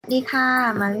ดีค่ะ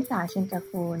มาริสาเชนตระ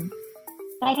กูล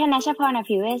ไร่ธนชพร อ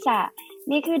ภิเวศะ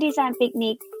นี่คือดีไซน์ปิก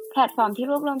นิกแพลตฟอร์มที่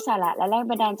รวบรวมสาระและแรง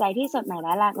บันดาลใจที่สดใหม่แล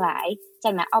ะหลากหลายจา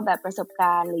กนักออกแบบประสบก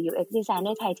ารณ์หรือ UX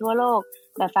Designer ไทยทั่วโลก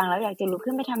แบบฟังแล้วอยากจะลุก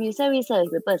ขึ้นไปทำ User Research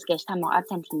หรือเปิด Sketch ทำ Mock-up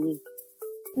ทันที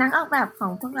นักออกแบบขอ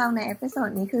งพวกเราในเอพิโซด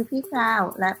นี้คือพี่พราว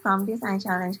และ Prompt Design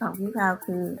Challenge ของพี่พราว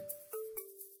คือ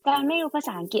การไม่รู้ภาษ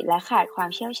าอังกฤษและขาดความ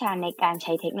เชี่ยวชาญในการใ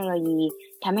ช้เทคโนโลยี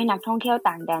ทำให้นักท่องเที่ยว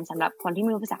ต่างแดนสำหรับคนที่ไ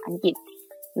ม่รู้ภาษาอังกฤษ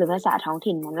หรือภาษาท้อง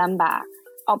ถิ่นนั้นลำบาก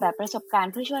ออกแบบประสบการ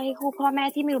ณ์เพื่อช่วยให้คู่พ่อแม่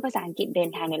ที่ไม่รู้ภาษาอังกฤษเดิน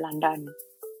ทางในลอนดอน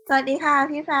สวัสดีค่ะ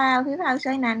พี่พราว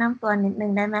ช่วยแนะนำตัวนิดนึ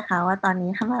งได้ไหมคะว่าตอนนี้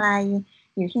ทำอะไร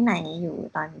อยู่ที่ไหนอยู่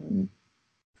ตอนนี้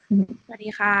สวัสดี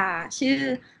ค่ะชื่อ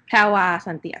แพรวา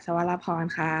สันติอัศวรพร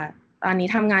ค่ะตอนนี้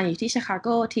ทำงานอยู่ที่ชิคาโก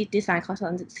ที่ Design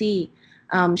Consultancy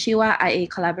ชื่อว่า IA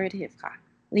Collaborative ค่ะ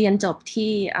เรียนจบ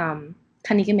ที่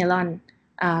Carnegie Mellon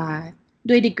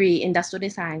ด้วย Degree Industrial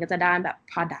Design ก็จะด้านแบบ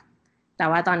Product แต่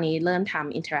ว่าตอนนี้เริ่มท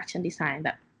ำ Interaction Design แบ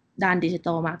บด้านดิจิ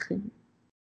ทัลมากขึ้น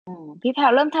พี่แพร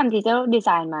วเริ่มทำดิจิทัลดีไซ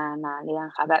น์มานานหรือยั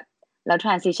งคะแบบแล้ว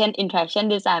transition interaction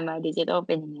design มาดิจิทัลเ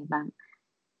ป็นยังไงบ้าง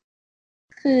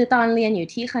คือตอนเรียนอยู่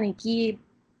ที่ Carnegie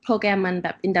โปรแกรมมันแบ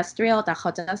บ industrial แต่เขา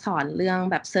จะสอนเรื่อง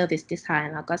แบบ service design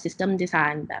แล้วก็ system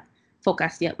design แบบโฟกั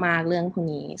สเยอะมากเรื่องพวก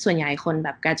นี้ส่วนใหญ่คนแบ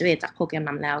บ graduate จากโปรแกรม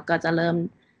นั้นแล้วก็จะเริ่ม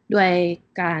ด้วย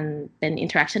การเป็น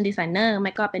interaction designer ไ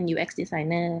ม่ก็เป็น UX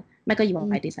designer ไม่ก็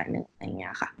UI designer อะไรอย่างเงี้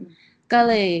ยค่ะก็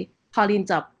เลยพอเรียน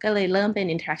จบก็เลยเริ่มเป็น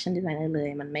interaction designer เลย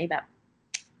มันไม่แบบ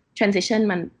transition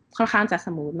มันค่อนข้างจะส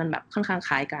มูทมันแบบค่อนข้างค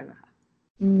ล้ายกันนะคะ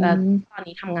แล้วตอน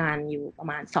นี้ทำงานอยู่ประ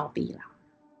มาณ2 ปีแล้ว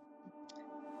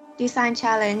Design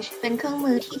Challenge เป็นเครื่อง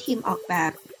มือที่ทีมออกแบ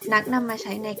บนักนำมาใ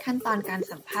ช้ในขั้นตอนการ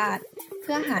สัมภาษณ์เ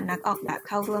พื่อหานักออกแบบเ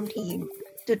ข้าร่วมทีม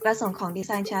จุดประสงค์ของ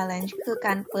Design Challenge คือก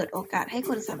ารเปิดโอกาสให้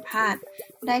คนสัมภาษณ์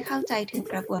ได้เข้าใจถึง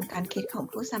กระบวนการคิดของ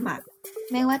ผู้สมัคร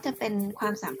ไม่ว่าจะเป็นควา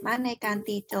มสามารถในการ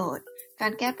ตีโจทย์กา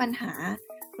รแก้ปัญหา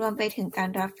รวมไปถึงการ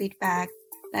รับฟีดแบ็ก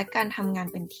และการทำงาน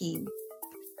เป็นทีม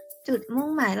จุดมุ่ง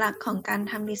หมายหลักของการ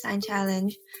ทำ Design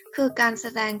Challenge คือการแส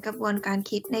ดงกระบวนการ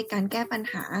คิดในการแก้ปัญ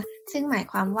หาซึ่งหมาย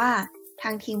ความว่าทา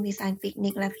งทีมดีไซน์ปิกนิ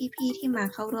กและพี่ๆที่มา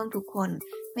เข้าร่วมทุกคน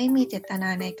ไม่มีเจตนา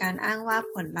ในการอ้างว่า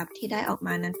ผลลัพธ์ที่ได้ออกม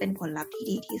านั้นเป็นผลลัพธ์ที่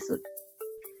ดีที่สุด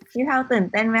พี่เทาตื่น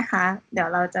เต้นไหมคะเดี๋ยว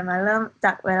เราจะมาเริ่มจ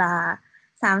ากเวลา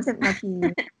30 นาที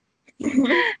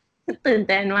ตื่นเ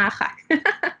ต้นมากค่ะ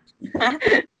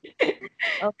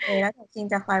โอเคแล้วจริง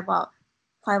จะคอย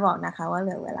บอกนะคะว่าเห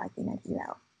ลือเวลากี่นาทีแล้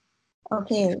วโอเ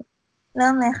คเริ่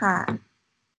มเลยค่ะ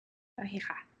โอเค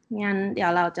ค่ะงั้นเดี๋ย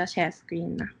วเราจะแชร์สกรี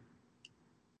นนะ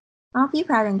พี่พ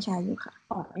ราวยังแชร์อยู่ค่ะ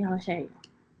ยังแชร์อยู่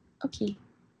โอเค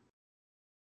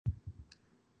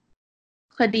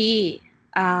พอดี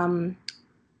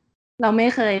เราไม่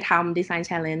เคยทำ Design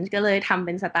Challenge ก็เลยทำเ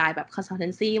ป็นสไตล์แบบ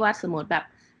Consultancy ว่าสมมติแบบ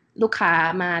ลูกค้า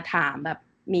มาถามแบบ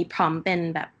มี prompt เป็น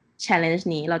แบบ Challenge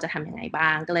นี้เราจะทำยังไงบ้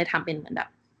างก็เลยทำเป็นเหมือนแบบ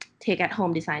Take at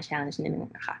Home Design Challenge นิดนึง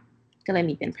นะคะก็เลย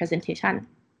มีเป็น Presentation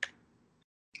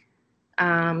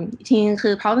ทีนึงคื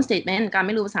อ problem statement การไ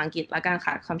ม่รู้ภาษาอังกฤษและการข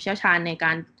าดความเชี่ยวชาญในก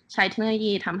ารใช้เทคโนโล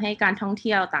ยีทำให้การท่องเ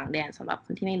ที่ยวต่างแดนสำหรับค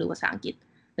นที่ไม่รู้ภาษาอังกฤษ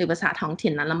หรือภาษาท้อง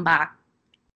ถิ่นนั้นลำบาก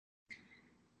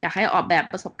อยากให้ออกแบบ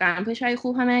ประสบการณ์เพื่อช่วย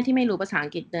คู่พ่อแม่ที่ไม่รู้ภาษาอั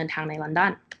งกฤษเดินทางในลอนดอ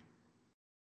น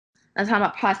เราทำแบ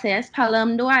บ process พอเริ่ม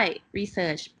ด้วย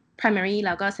research primary แ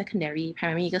ล้วก็ secondary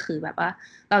primary ก็คือแบบว่า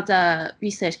เราจะ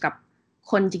research กับ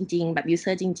คนจริงๆแบบ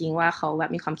user จริงๆว่าเขาแบ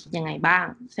บมีความคิดยังไงบ้าง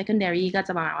secondary ก็จ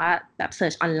ะมาว่าแบบ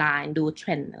search online ดู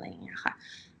trend อะไรอย่างเงี้ยค่ะ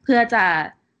เพื่อจะ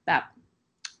แบบ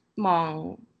มอง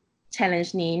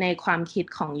challenge นี้ในความคิด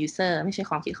ของ user ไม่ใช่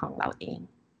ความคิดของเราเอง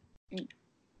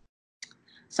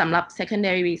สำหรับ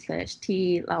secondary research ที่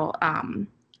เรา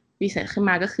research ขึ้น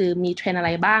มาก็คือมีเทรนด์อะไร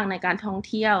บ้างในการท่อง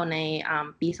เที่ยวใน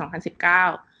ปี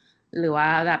 2019 หรือว่า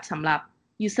แบบสำหรับ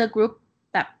user group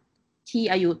แบบที่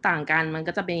อายุต่างกันมัน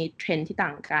ก็จะเป็นเทรนด์ที่ต่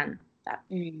างกันแบบ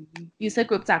user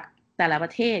group จากแต่ละปร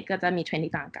ะเทศก็จะมีเทรนด์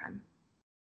ที่ต่างกัน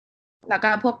แล้วก็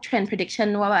พวก trend prediction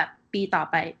ว่าแบบปีต่อ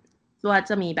ไปว่า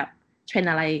จะมีแบบเทรน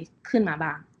ด์อะไรขึ้นมา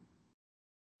บ้าง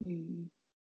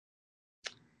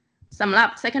สำหรับ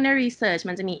secondary research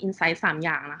มันจะมี insight 3 อ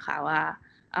ย่างนะคะว่า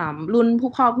รุ่นคุ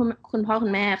ณพ่อคุ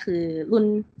ณแม่คือรุ่น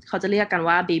เขาจะเรียกกัน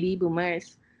ว่า baby boomers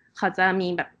เขาจะมี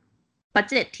แบบบัด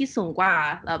เจ็ตที่สูงกว่า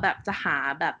แล้วแบบจะหา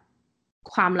แบบ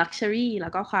ความ luxury แล้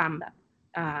วก็ความแบบ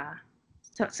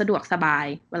สะดวกสบาย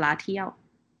เวลาเที่ยว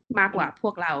มากกว่าพ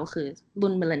วกเราคือ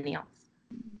รุ่น millennial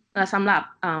แล้วสำหรับ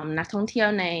นักท่องเที่ยว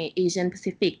ใน Asian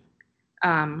Pacific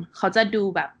เขาจะดู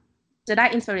แบบจะได้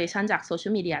inspiration จากโซเชีย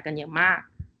ลมีเดียกันเยอะมาก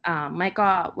ไม่ก็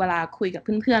เวลาคุยกับ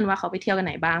เพื่อนๆว่าเขาไปเที่ยวกันไ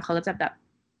หนบ้างเขาก็จะแบบ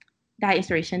ได้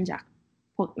inspiration จาก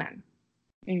พวกนั้น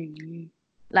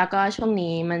แล้วก็ช่วง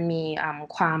นี้มันมี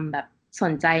ความแบบส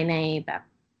นใจในแบบ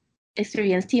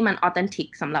experience ที่มัน authentic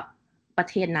สำหรับประ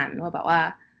เทศนั้นว่าแบบว่า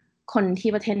คนที่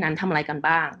ประเทศนั้นทำอะไรกัน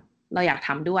บ้างเราอยากท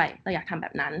ำด้วยเราอยากทำแบ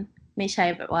บนั้นไม่ใช่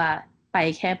แบบว่าไป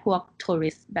แค่พวก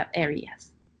tourist แบบ areas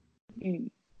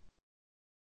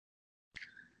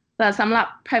แต่สำหรับ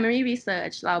primary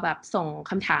research เราแบบส่ง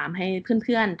คำถามให้เ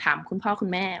พื่อนๆถามคุณพ่อคุณ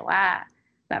แม่ว่า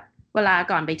แบบเวลา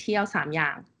ก่อนไปเที่ยว3อย่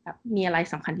างแบบมีอะไร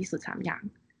สำคัญที่สุด3อย่าง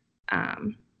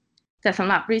แต่สำ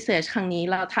หรับ research ครั้งนี้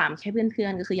เราถามแค่เพื่อ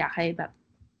นๆก็คืออยากให้แบบ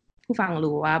ผู้ฟัง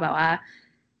รู้ว่าแบบว่า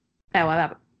แต่ว่าแบ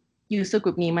บ user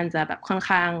group นี้มันจะแบบค่อน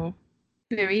ข้าง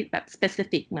very แบบ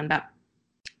specific เหมือนแบบ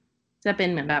จะเป็น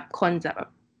เหมือนแบบคนจะแบบ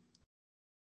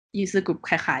user group ค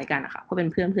ล้ายๆกันนะคะเพราะเป็น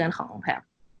เพื่อนๆของแพร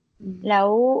แล้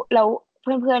วเ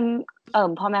พื่อน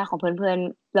พ่อแม่ของเพื่อน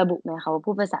ๆระบุไหมคะว่า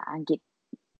พูดภาษาอังกฤษ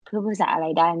พูดภาษาอะไร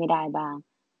ได้ไม่ได้บ้าง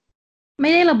ไม่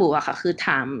ได้ระบุอะค่ะคือถ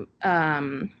าม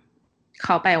เข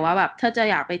าไปว่าแบบถ้าจะ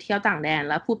อยากไปเที่ยวต่างแดน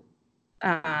แล้วพูด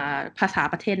ภาษา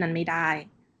ประเทศนั้นไม่ได้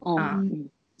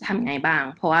ทำไงบ้าง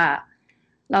เพราะว่า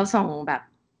เราส่งแบบ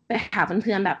ไปหาเ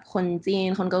พื่อนๆแบบคนจีน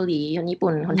คนเกาหลีคนญี่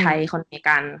ปุ่นคนไทยคนอเมริ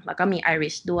กันแล้วก็มีไอริ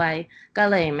ชด้วยก็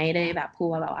เลยไม่ได้แบบพูด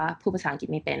ว่าแบบว่าพูดภาษาอังกฤษ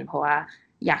ไม่เป็นเพราะว่า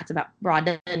อยากจะแบบ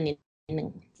broaden นิดนึง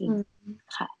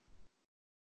ค่ะ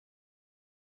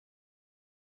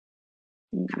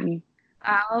แ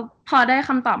ล้วพอได้ค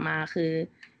ำตอบมาคือ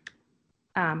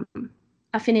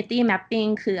affinity mapping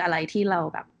คืออะไรที่เรา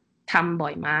แบบทำบ่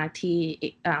อยมากที่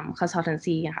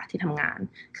consultancy อะค่ะที่ทำงาน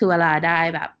คือเวลาได้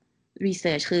แบบ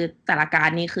research คือแต่ละการ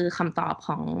นี้คือคำตอบข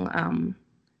อง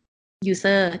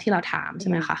user ที่เราถามใช่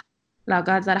ไหมคะเรา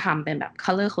ก็จะทำเป็นแบบ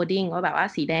color coding ว่าแบบว่า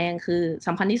สีแดงคือส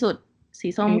ำคัญที่สุดสี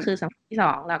ส้มคือสำคัญที่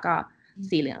2แล้วก็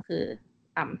สีเหลืองคือ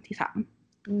ที่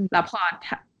3แล้วพอ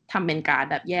ทำเป็นการ์ด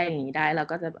แบบแยกอย่างนี้ได้เรา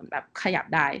ก็จะแบบขยับ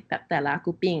ได้แบบแต่ละ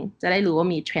grouping จะได้รู้ว่า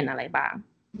มีเทรนด์อะไรบ้าง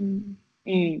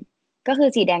ก็คือ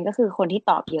สีแดงก็คือคนที่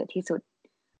ตอบเยอะที่สุด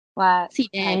ว่าสี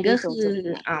แดงก็คือ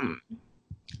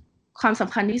ความส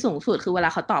ำคัญที่สูงสุดคือเวลา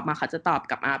เขาตอบมาเขาจะตอบ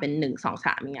กลับมาเป็น1 2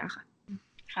 3อย่างเงี้ยค่ะ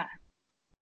ค่ะ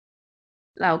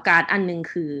แล้วการ์ดอันนึง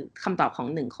คือคำตอบของ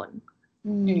1คน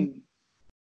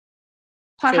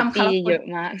พอทำcolor เยอะ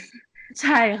มากใ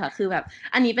ช่ค่ะคือแบบ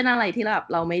อันนี้เป็นอะไรที่แบบ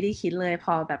เราไม่ได้คิดเลยพ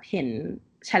อแบบเห็น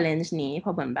challenge นี้พ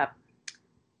อเหมือนแบบ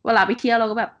เวลาไปเที่ยวเรา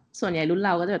ก็แบบส่วนใหญ่รุ่นเร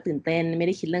าก็จะแบบตื่นเต้นไม่ไ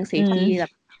ด้คิดเรื่อง safety แบ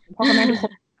บพ่อกับแม่ทุกค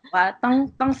นว่า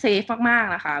ต้องเซฟมาก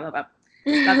ๆนะคะแบบ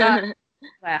แล้วก็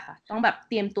อะไรค่ะต้องแบบ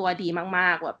เตรียมตัวดีม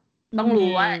ากๆแบบต้องรู้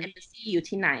ว่า embassy อยู่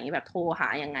ที่ไหนแบบโทรหา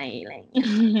ยังไงอะไรอย่างเงี้ย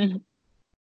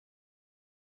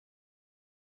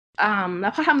แล้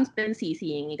วพอทำเป็นสี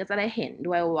อย่างนี้ก็จะได้เห็น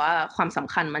ด้วยว่าความส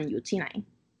ำคัญมันอยู่ที่ไหน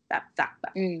แบบจากแบ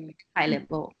บ high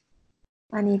level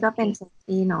อันนี้ก็เป็น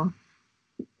safety เนาะ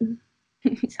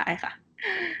ใช่ค่ะ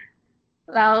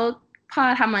แล้วพอ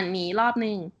ทำอันนี้รอบ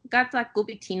นึงก็จะกรุ๊ป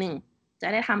อีกทีหนึ่งจะ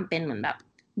ได้ทำเป็นเหมือนแบบ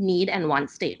need and want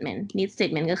statement need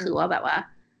statement ก็คือว่าแบบว่า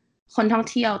คนท่อง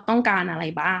เที่ยวต้องการอะไร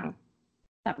บ้าง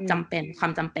แบบจำเป็นควา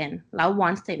มจำเป็นแล้ว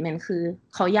want statement คือ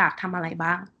เขาอยากทำอะไร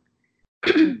บ้าง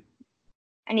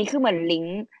อันนี้คือเหมือนลิ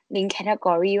งก์แคตตาก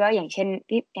รีว่าอย่างเช่น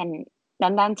พี่แกน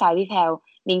ด้านซ้ายพี่แพล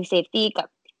ลิงก์ safety กับ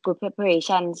group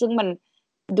preparation ซึ่งมัน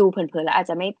ดูเผินๆแล้วอาจ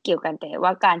จะไม่เกี่ยวกันแต่ว่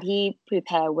าการที่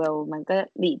prepare well มันก็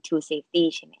lead to safety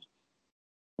ใช่ไหม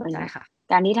ใช่ค่ะ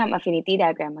การที่ทำ affinity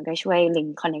diagram มันก็ช่วย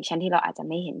link connection ที่เราอาจจะ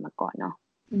ไม่เห็นมาก่อนเนาะ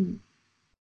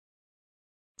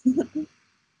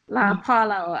แล้วพอ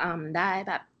เราได้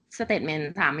แบบ statement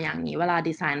 3 อย่างนี้เวลา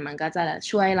ดีไซน์มันก็จะ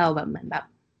ช่วยเราแบบเหมือนแบบ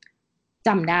จ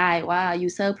ำได้ว่า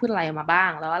user พูดอะไรมาบ้า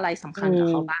งแล้วอะไรสำคัญกับ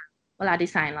เขาบ้างเวลาดี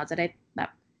ไซน์เราจะได้แบบ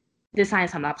ดีไซ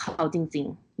น์สำหรับเขาจริง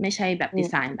ๆไม่ใช่แบบดี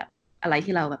ไซน์แบบอะไร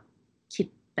ที่เราแบบคิด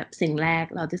แบบสิ่งแรก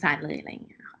เราดีไซน์เลยอะไรอย่างเ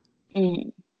งี้ยค่ะ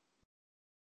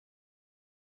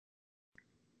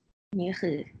นี่ก็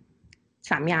คือ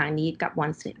3 อย่างนี้กับ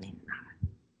one statement นะคะ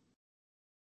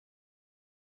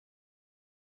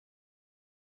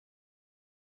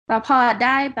แล้วพอไ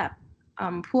ด้แบบ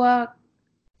พวก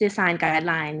design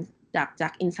guideline จา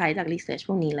ก insight จาก research พ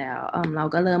วกนี้แล้วเรา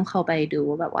ก็เริ่มเข้าไปดู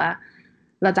แบบว่า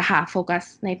เราจะหาโฟกัส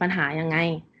ในปัญหายังไง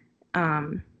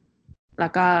แล้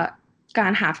วก็กา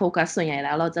รหาโฟกัสส่วนใหญ่แ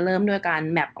ล้วเราจะเริ่มด้วยการ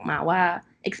แมปออกมาว่า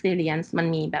experience มัน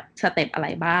มีแบบสเต็ปอะไร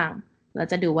บ้างเรา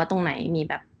จะดูว่าตรงไหนมี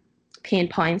แบบ pain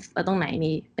points แล้วตรงไหน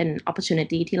มีเป็น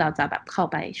opportunity ที่เราจะแบบเข้า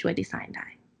ไปช่วยดีไซน์ได้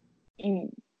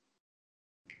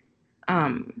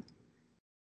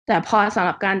แต่พอสำห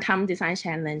รับการทำ design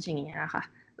challenge อย่างเงี้ยค่ะ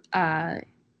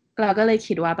เราก็เลย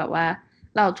คิดว่าแบบว่า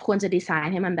เราควรจะดีไซ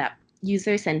น์ให้มันแบบ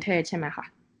user centered ใช่ไหมคะ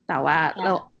แต่ว่าเร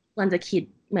าควรจะคิด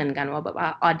เหมือนกันว่าแบบว่า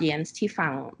audience ที่ฟั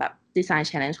งแบบ design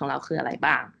challenge ของเราคืออะไร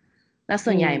บ้างแล้ว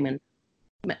ส่วนใหญ่เหมือน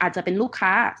อาจจะเป็นลูกค้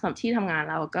าสำหรับที่ทำงาน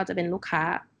เราก็จะเป็นลูกค้า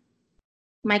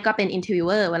ไม่ก็เป็น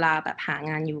interviewer เวลาแบบหา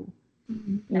งานอยู่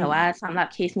แต่ว่าสำหรับ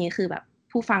เคสนี้คือแบบ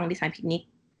ผู้ฟังดีไซน์พิกนิก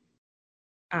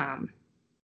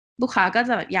ลูกค้าก็จ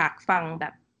ะแบบอยากฟังแบ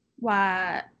บว่า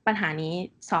ปัญหานี้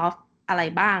solve อะไร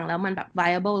บ้างแล้วมันแบบ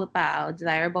viable หรือเปล่า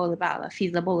desirable หรือเปล่าแล้ว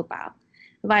feasible หรือเปล่า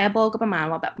viable ก็ประมาณ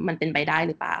ว่าแบบมันเป็นไปได้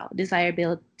หรือเปล่า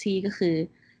desirability ก็คือ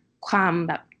ความ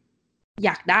แบบอย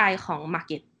ากได้ของ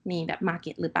market มีแบบ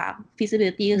market หรือเปล่า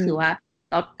feasibility ก็คือว่า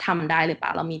เราทำได้หรือเปล่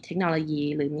าเรามีเทคโนโลยี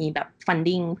หรือมีแบบ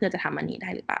funding เพื่อจะทำอันนี้ได้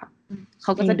หรือเปล่าเข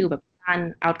าก็จะดูแบบด้าน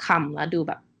outcome แล้วดู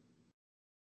แบบ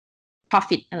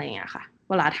profit อะไรอย่างเงี้ยค่ะ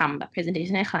เวลาทำแบบ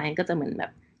presentation ให้ client ก็จะเหมือนแบ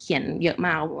บเขียนเยอะม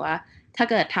ากว่าถ้า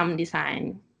เกิดทำดีไซ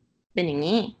น์เป็นอย่าง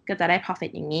นี้ก็จะได้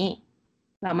profit อย่างนี้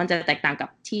แล้วมันจะแตกต่างกับ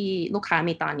ที่ลูกค้า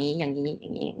มีตอนนี้อย่างนี้อย่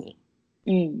างนี้อย่างนี้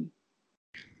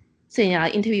ส่วนใหญ่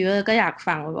interviewer ก็อยาก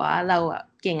ฟังว่าเรา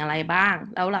เก่งอะไรบ้าง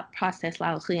แล้วแบบ process เร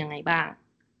าคือยังไงบ้าง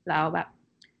แล้วแบบ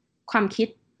ความคิด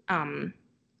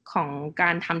ของกา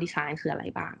รทำดีไซน์คืออะไร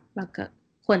บ้างแล้วก็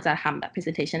ควรจะทำแบบ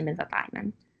presentation เป็นสไตล์นั้น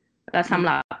แล้วสำห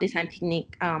รับดีไซน์พิกนิก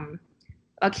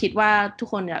เราคิดว่าทุก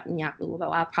คนอยากรู้แบ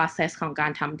บว่า process ของกา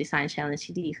รทำดีไซน์ challenge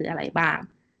ที่ดีคืออะไรบ้าง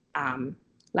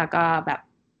แล้วก็แบบ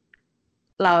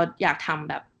เราอยากทำ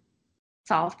แบบ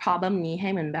solve problem นี้ให้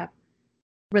เหมือนแบบ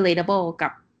relatable กั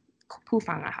บผู้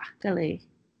ฟังอะค่ะก็เลย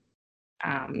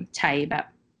ใช้แบบ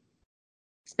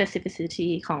specificity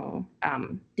ของ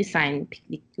design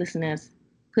picnic listeners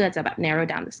เพื่อจะแบบ narrow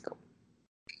down the scope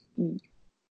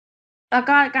แล้ว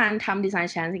ก็การทำ design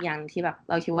challenge อีกอย่างที่แบบ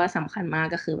เราคิดว่าสำคัญมาก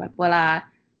ก็คือแบบเวลา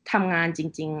ทำงานจ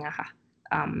ริงๆอะค่ะ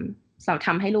เราท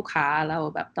ำให้ลูกค้าเรา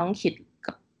แบบต้องคิด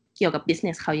เกี่ยวกับ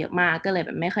business เขาเยอะมากก็เลยแบ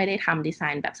บไม่ค่อยได้ทำดีไซ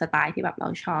น์แบบสไตล์ที่แบบเรา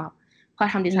ชอบพอ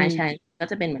ทำดีไซน์ challenge ก็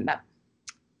จะเป็นเหมือนแบบ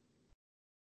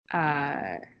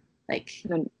like เ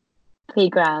หมือน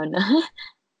playground นะ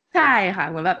ใช่ค่ะ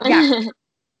เหมือนแบบ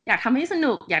อยากทำให้ส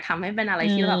นุกอยากทำให้เป็นอะไร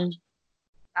ที่แบบ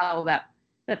เราแบบ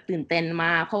ตื่นเต้นม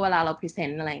ากเพราะเวลาเราพรีเซน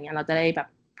ต์อะไรเงี้ยเราจะได้แบบ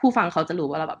ผู้ฟังเขาจะรู้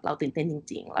ว่าเราตื่นเต้นจ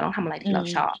ริงๆเราต้องทำอะไรที่เรา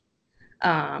ชอบ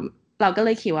เราก็เล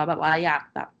ยคิดว่าแบบว่าอยาก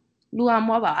แบบร่วม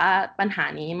ว่าแบบว่าปัญหา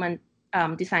นี้มัน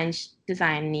ดีไซ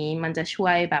น์นี้มันจะช่ว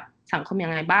ยแบบสังคมยั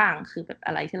งไงบ้างคือแบบอ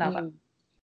ะไรที่เราแบบ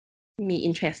มี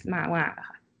interest มากๆ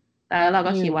ค่ะแล้วเรา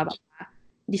ก็คิดว่าแบบว่า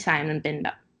ดีไซน์มันเป็นแบ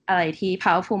บอะไรที่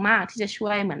powerful มากที่จะช่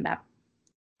วยเหมือนแบบ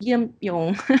เยี่ยมโยง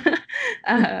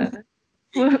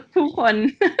ผู้คน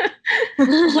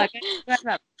แล้วก็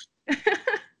แบบ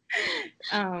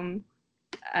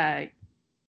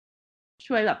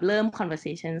ช่วยแบบเริ่ม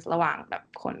conversations ระหว่างแบบ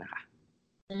คนนะคะ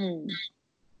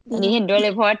อันนี้เห็นด้วยเล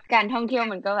ยเพราะการท่องเที่ยว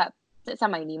มันก็แบบส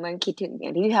มัยนี้มันคิดถึงอย่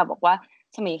างที่พี่แพรบอกว่า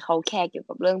สมัยเขาแคร์เกี่ยว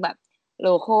กับเรื่องแบบ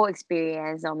local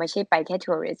experience เนาะไม่ใช่ไปแค่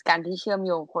tourist การที่เชื่อมโ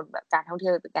ยงคนแบบการท่องเที่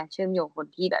ยวเป็นการเชื่อมโยงคน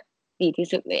ที่แบบดีที่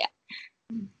สุดเลยอะ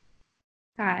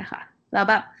ใช่ค่ะแล้ว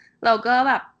แบบเราก็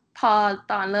แบบพอ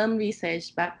ตอนเริ่ม research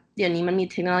แบบเดี๋ยวนี้มันมี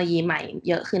เทคโนโลยีใหม่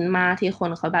เยอะขึ้นมากที่คน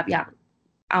เขาแบบอยาก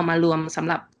เอามารวมสำ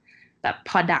หรับแบบ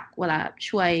product เวลา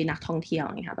ช่วยนักท่องเที่ยวอ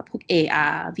ย่างเงี้ยค่ะแบบพวก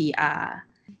AR VR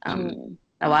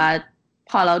แต่ว่า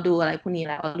พอเราดูอะไรพวกนี้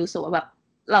แล้วรู้สึกว่าแบบ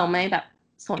เราไม่แบบ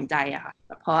สนใจอะค่ะ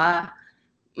เพราะว่า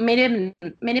ไม่ไ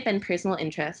ด้เป็น personal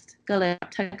interest ก็เลย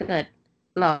ถ้าเกิด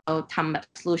เราทำแบบ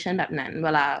solution แบบนั้นเว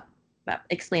ลาแบบ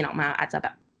explain ออกมาอาจจะแบ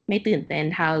บไม่ตื่นเต้น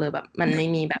เท่าเลยแบบมันไม่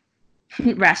มีแบบ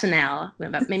rationale เหมือ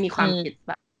นแบบไม่มีความคิดแ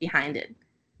บบ behind it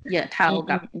เยอะเท่า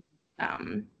กับ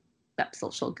แบบ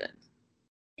social good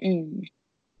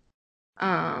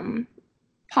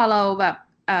พอเราแบบ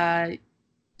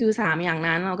ดู3อย่าง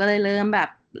นั้นเราก็เลยเริ่มแบบ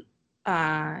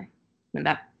เหมือนแ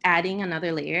บบ adding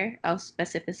another layer of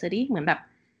specificity เหมือนแบบ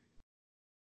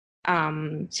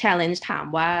challenge ถาม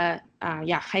ว่า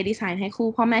อยากให้ดีไซน์ให้คู่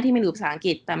พ่อแม่ที่ไม่รู้ภาษาอังก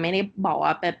ฤษแต่ไม่ได้บอกว่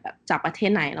าเป็นแบบจากประเท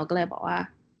ศไหนเราก็เลยบอกว่า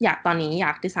ตอนนี้อย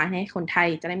ากดีไซน์ให้คนไทย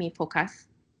จะได้มีโฟกัส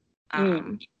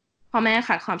พ่อแม่ข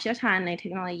าดความเชี่ยวชาญในเท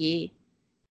คโนโลยี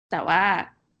แต่ว่า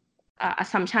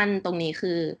assumption ตรงนี้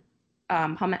คือ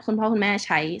คุณพ่อคุณแม่ใ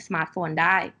ช้สมาร์ทโฟนไ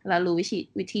ด้แล้วรู้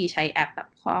วิธีใช้แอปแบบ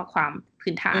ข้อความ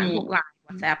พื้นฐานพวก LINE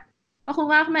WhatsApp เพราะคุณ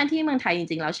ว่าคุณแม่ที่เมืองไทยจ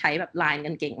ริงๆเราใช้แบบ LINE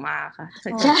กันเก่งมากค่ะใ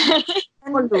ช่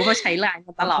คนรู้เขาใช้ LINE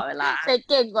กันตลอดเวลาใช้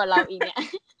เก่งกว่าเราอีกเนี่ย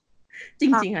จ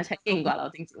ริงๆค่ะใช้เก่งกว่าเรา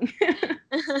จริงๆ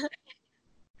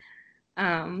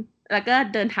แล้วก็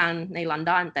เดินทางในลอน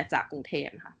ดอนแต่จากกรุงเทพ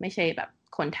ค่ะไม่ใช่แบบ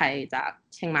คนไทยจาก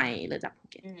เชียงใหม่หรือจากภู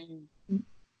เก็ต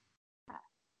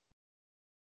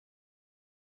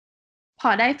พอ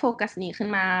ได้โฟกัสนี้ขึ้น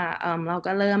มาเรา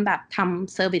ก็เริ่มแบบท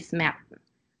ำ service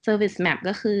map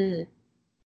ก็คือ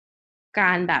ก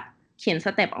ารแบบเขียนส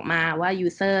เต็ปออกมาว่า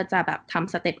user จะแบบท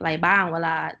ำสเต็ปอะไรบ้างเวล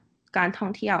าการท่อ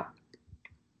งเที่ยว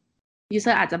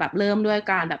user อาจจะแบบเริ่มด้วย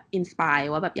การแบบ inspire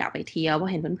ว่าแบบอยากไปเที่ยวเพรา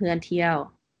ะเห็นเพื่อนๆเที่ยว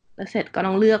แล้วเสร็จก็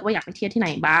ต้องเลือกว่าอยากไปเที่ยวที่ไหน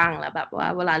บ้างแล้วแบบว่า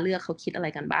เวลาเลือกเขาคิดอะไร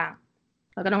กันบ้าง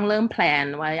แล้วก็ต้องเริ่มแพลน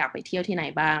ว่าอยากไปเที่ยวที่ไหน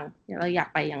บ้างแล้วอยาก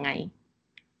ไปยังไง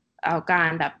เอาการ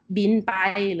แบบบินไป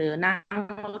หรือนั่ง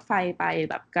รถไฟไป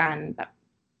แบบการแบบ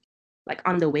like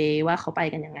on the way ว่าเขาไป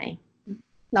กันยังไง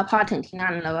แล้วพอถึงที่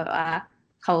นั่นแล้วแบบว่า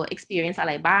เขา experience อะ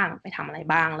ไรบ้างไปทำอะไร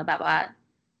บ้างแล้วแบบว่า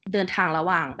เดินทางระห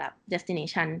ว่างแบบ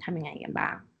destination ทำยังไงกันบ้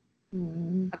าง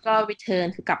แล้วก็ return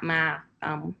คือกลับมา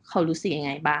เขารู้สึกยังไ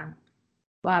งบ้าง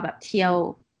ว่าแบบเที่ยว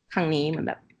ครั้งนี้มัน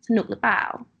แบบสนุกหรือเปล่า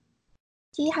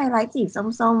ที่ไฮไลท์สี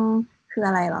ส้มๆคือ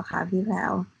อะไรเหรอคะพี่แพร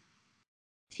ว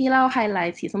ที่เราไฮไล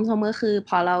ท์สีส้มๆก็คือพ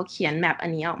อเราเขียนแมปอั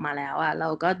นนี้ออกมาแล้วอ่ะเรา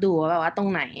ก็ดูว่าแบบว่าตรง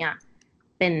ไหนอ่ะ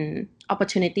เป็น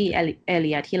opportunity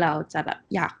area ที่เราจะแบบ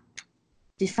อยาก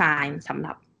ดีไซน์สำห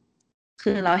รับ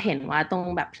คือเราเห็นว่าตรง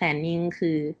แบบ planning คื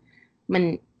อมัน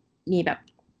มีแบบ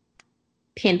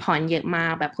pain point เยอะมา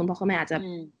กแบบคุณพ่อคุณแม่อาจจะ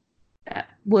แบบ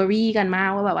worry กันมาก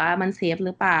ว่าแบบว่ามันเซฟห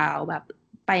รือเปล่าแบบ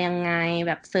ไปยังไงแ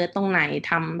บบเซิร์ชตรงไหน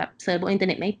ทำแบบเซิร์ชบนอินเทอร์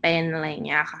เน็ตไม่เป็นอะไรอย่างเ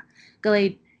งี้ยค่ะก็เลย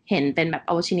เห็นเป็นแบบ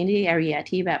opportunity area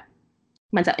ที่แบบ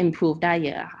มันจะ improve ได้เย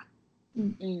อะค่ะ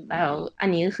แล้วอัน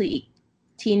นี้ก็คืออีก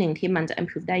ที่หนึ่งที่มันจะ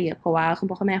improve ได้เยอะเพราะว่าคุณ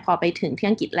พ่อคุณแม่พอไปถึงที่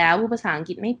อังกฤษแล้วภาษาอัง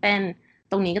กฤษไม่เป็น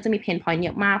ตรงนี้ก็จะมี pain point เย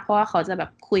อะมากเพราะว่าเขาจะแบ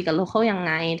บคุยกับ local ยังไ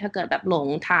งถ้าเกิดแบบหลง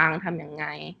ทางทำยังไง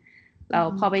แล้ว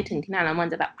พอไปถึงที่นั่นแล้วมัน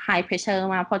จะแบบ high pressure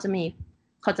มากเพราะ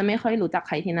เขาจะไม่ค่อยรู้จักใ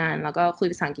ครที่นั่นแล้วก็คุย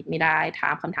ภาษาอังกฤษไม่ได้ถา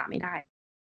มคำถามไม่ได้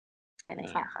อะไรอย่า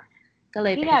งเงี้ยค่ะก็เล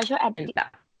ยพี่แล้วช่วยเป็นแบบ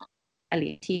อะไร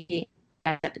ที่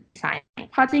ดีไซน์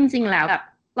เพราะจริงๆแล้วแบบ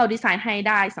เราดีไซน์ให้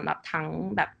ได้สำหรับทั้ง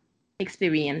แบบ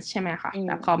experience ใช่ไหมคะแ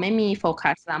ต่พอไม่มีโฟ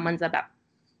กัสแล้วมันจะแบบ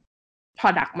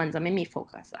product มันจะไม่มีโฟ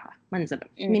กัสอะค่ะมันจะแบบ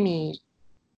ไม่มี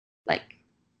like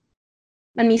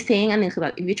มันมี saying อันหนึ่งคือแบ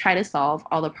บ if you try to solve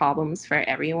all the problems for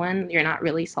everyone you're not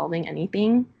really solving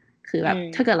anything คือแบบ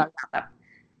ถ้าเกิดเราอยากแบบ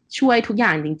ช่วยทุกอย่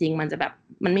างจริงๆมันจะแบบ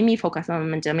มันไม่มีโฟกัส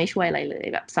มันจะไม่ช่วยอะไรเลย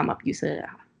แบบสำหรับ user อ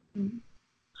ะค่ะ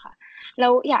แล้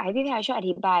วอยากให้พี่แพรช่วยอ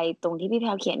ธิบายตรงที่พี่แพ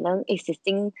รเขียนเรื่อง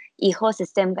existing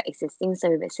ecosystem กับ existing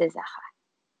services อะค่ะ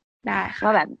ได้ค่ะ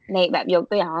ว่าแบบในแบบยก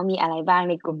ตัวอย่างว่ามีอะไรบ้าง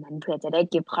ในกลุ่มนั้นเผื่อจะได้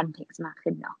give context มาก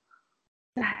ขึ้นเนาะ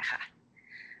ได้ค่ะ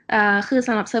คือส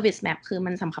ำหรับ service map คือ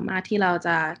มันสำคัญมากที่เราจ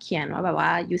ะเขียนว่าแบบว่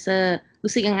า user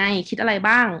รู้สึกยังไงคิดอะไร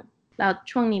บ้างแล้ว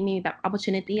ช่วงนี้มีแบบ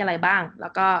opportunity อะไรบ้างแล้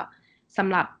วก็สำ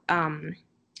หรับ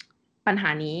ปัญหา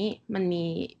นี้มันมี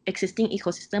existing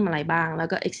ecosystem อะไรบ้างแล้ว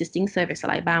ก็ existing service อะ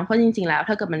ไรบ้างเพราะจริงๆแล้ว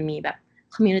ถ้าเกิดมันมีแบบ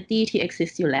community ที่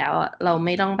exist อยู่แล้วเราไ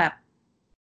ม่ต้องแบบ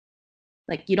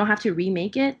like you don't have to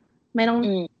remake it ไม่ต้อง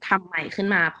ทำใหม่ขึ้น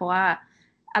มาเพราะว่า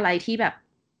อะไรที่แบบ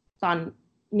ตอน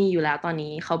มีอยู่แล้วตอน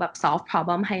นี้เขาแบบ solve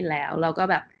problem ให้แล้วเราก็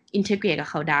แบบ integrate กับ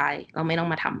เขาได้เราไม่ต้อง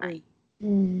มาทำใหม่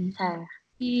ใช่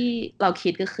ที่เราคิ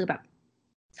ดก็คือแบบ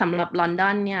สำหรับลอนด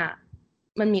อนเนี่ย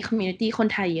มันมี community คน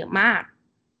ไทยเยอะมาก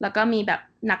แล้วก็มีแบบ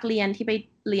นักเรียนที่ไป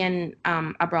เรียน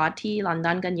abroad ที่ลอนด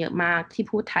อนกันเยอะมากที่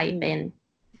พูดไทยเป็น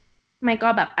ไม่ก็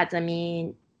แบบอาจจะมี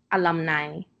alumni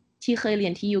ที่เคยเรี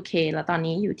ยนที่ UK แล้วตอน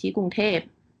นี้อยู่ที่กรุงเทพ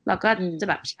แล้วก็จะ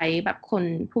แบบใช้แบบคน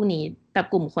พวกนี้แบบ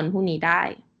กลุ่มคนพวกนี้ได้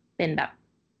เป็นแบบ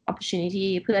opportunity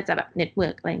เพื่อจะแบบ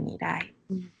network อะไรอย่างนี้ได้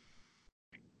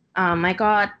ไม่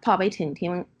ก็พอไปถึง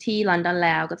ที่ลอนดอนแ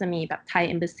ล้วก็จะมีแบบไทย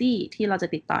Embassy ที่เราจะ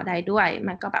ติดต่อได้ด้วย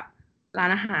มันก็แบบร้าน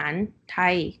อาหารไท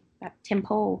ยแบบ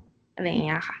Temple อะไรอย่างเ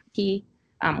งี้ยค่ะที่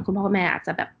คุณพ่อคุณแม่อาจจ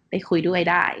ะแบบไปคุยด้วย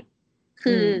ได้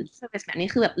คือ service แบบนี้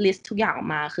คือแบบ list ทุกอย่างออก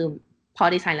มาคือพอ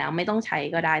ดีไซน์แล้วไม่ต้องใช้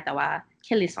ก็ได้แต่ว่าแ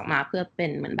ค่ list ออกมาเพื่อเป็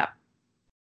นเหมือนแบบ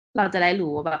เราจะได้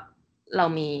รู้ว่าแบบเรา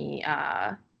มี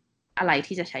อะไร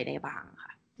ที่จะใช้ได้บ้างค่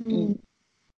ะ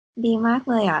ดีมาก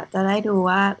เลยอ่ะจะได้ดู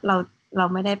ว่าเรา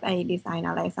ไม่ได้ไปดีไซน์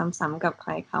อะไรซ้ำๆกับใค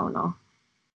รเขาเนาะ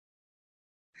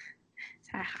ใ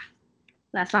ช่ค่ะ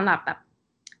และสำหรับแบบ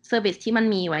เซอร์วิสที่มัน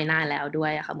มีไว้นานแล้วด้ว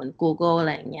ยอะค่ะเหมือน Google อะไ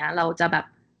รอย่างเงี้ยเราจะแบบ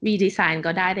รีดีไซน์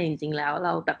ก็ได้แต่จริงๆแล้วเร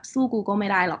าแบบสู้ Google ไม่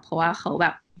ได้หรอกเพราะว่าเขาแบ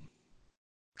บ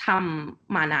ท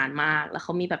ำมานานมากแล้วเข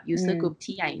ามีแบบ user group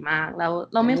ที่ใหญ่มากแล้ว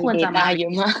เราไม่ควรจะมาเยอ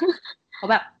ะมากเขา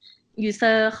แบบ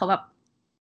user เขาแบบ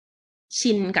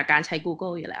ชินกับการใช้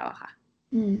Google อยู่แล้วอะค่ะ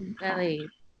ก็เลย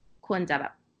ควรจะแบ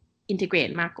บ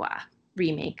integrate มากกว่า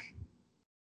remake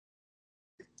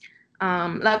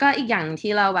แล้วก็อีกอย่าง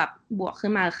ที่เราแบบบวกขึ้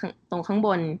นมาตรงข้างบ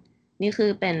นนี่คือ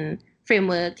เป็นเฟรม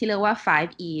เวิร์กที่เรียกว่า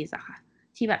 5E's อะค่ะ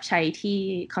ที่แบบใช้ที่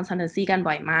consultancy กัน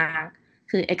บ่อยมาก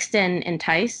คือ extend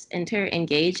entice enter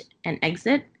engage and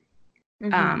exit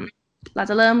เรา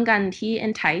จะเริ่มกันที่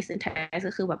entice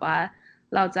ก็คือแบบว่า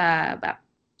เราจะแบบ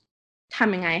ท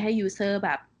ำยังไงให้ user แบ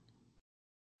บ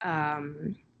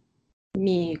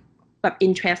มีแบบ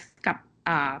interest กับ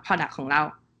product ของเรา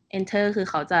enter คือ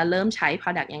เขาจะเริ่มใช้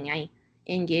product ยังไง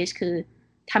engage คือ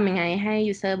ทำยังไงให้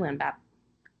user เหมือนแบบ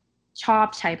ชอบ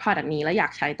ใช้ product นี้แล้วอยา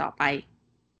กใช้ต่อไป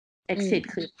exit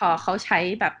คือพอเขาใช้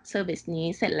แบบ service นี้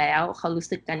เสร็จแล้วเขารู้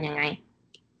สึกกันยังไง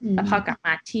แล้วพอกลับม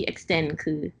าที่ extend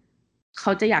คือเข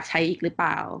าจะอยากใช้อีกหรือเป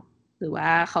ล่า หรือว่า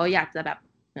เขาอยากจะแบบ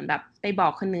เหมือนแบบไปบอ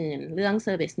กคนอื่นเรื่อง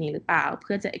service นี้หรือเปล่าเ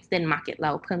พื่อจะ extend market เร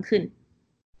าเพิ่มขึ้น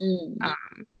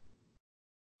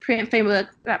framework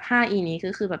แบบ 5E นี้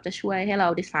คือแบบจะช่วยให้เรา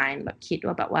design แบบคิด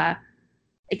ว่าแบบว่า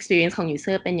experience ของ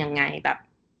user เป็นยังไงแบบ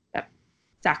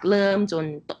จากเริ่มจน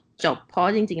จบเพรา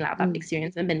ะจริงๆแล้วแบบ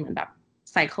experience มันเป็นเหมือนแบบ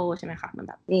cycle ใช่ไหมคะมัน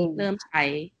แบบเริ่มใช้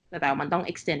แต่มันต้อง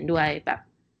extend ด้วยแบบ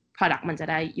product มันจะ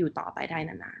ได้อยู่ต่อไปได้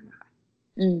นานๆนะคะ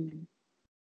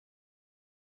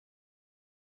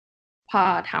พอ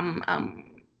ท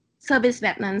ำservice แบ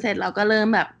บนั้นเสร็จเราก็เริ่ม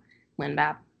แบบเหมือนแบ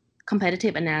บ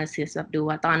competitive analysis แบบดู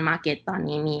ว่าตอน market ตอน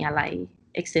นี้มีอะไร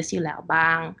exist อยู่แล้วบ้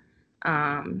าง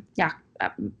อยากแบ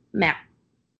บ map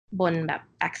บนแบบ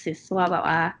axis ว่าแบบ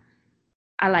ว่า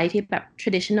อะไรที่แบบ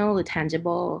traditional หรือ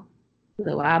tangible ห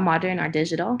รือว่า modern or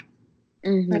digital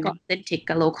แล้วก็ authentic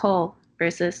กับ local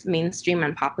versus mainstream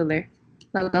and popular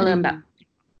แล้วก็เริ่มแบบ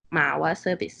มาว่า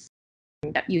service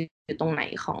แบบอยู่ตรงไหน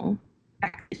ของ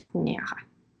axis พวกนี้ค่ะ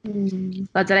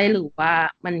เราจะได้รู้ว่า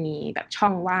มันมีแบบช่อ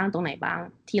งว่างตรงไหนบ้าง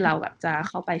ที่เราแบบจะเ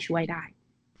ข้าไปช่วยได้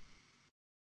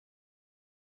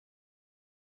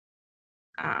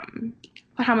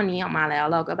พอทำอันนี้ออกมาแล้ว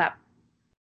เราก็แบบ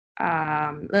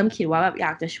เริ่มคิดว่าแบบอย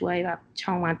ากจะช่วยแบบช่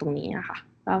องว่างตรงนี้นะคะ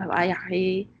เราแบบว่าอยากให้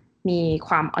มีค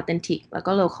วามออเทนติกแล้ว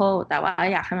ก็ local แต่ว่า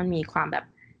อยากให้มันมีความแบบ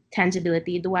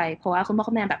tangibility ด้วยเพราะว่าคุณพ่อ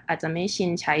คุณแม่แบบอาจจะไม่ชิ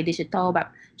นใช้ดิจิทัลแบบ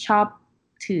ชอบ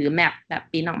ถือแมปแบบ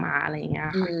ปริ้นออกมาอะไรอย่างเงี้ย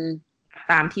ค่ะ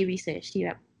ตามที่ research ที่แ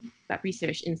บบ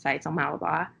research insights ออกมา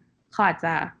ว่าเขาอาจจ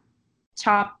ะช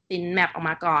อบปริ้นแมปออก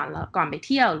มาก่อนแล้วก่อนไปเ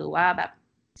ที่ยวหรือว่าแบบ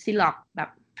ซีล็อกแบบ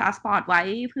พาสปอร์ตไว้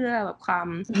เพื่อแบบความ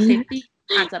safety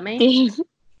อาจจะไม่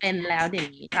เป็นแล้วเดี๋ยว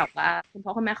นี้แต่ว่าคุณพ่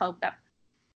อคุณแม่เขาแบบ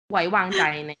ไว้วางใจ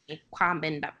ในความเป็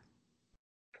นแบบ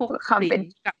พวกความเป็น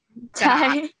กับใช่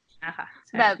นะคะ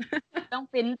แบบต้อง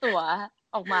ปริ้นตั๋ว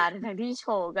ออกมาทั้งที่โช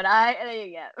ว์ก็ได้อะไรอย่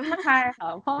างเงี้ยใช่ค่ะ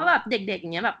เพราะว่าแบบเด็กๆอย่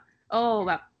างเงี้ยแบบโอ้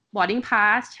แบบ boarding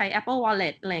pass ใช้ Apple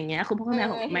Wallet อะไรอย่างเงี้ยคุณพ่อคุณแม่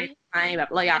ผมไม่แบบ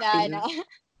เราอยากปริ้น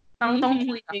ต้อง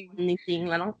คุยกับคนจริงๆ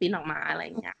แล้วต้องปริ้นออกมาอะไรอ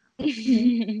ย่างเงี้ย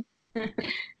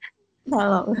ต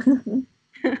ลก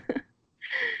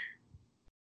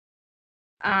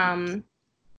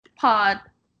พอ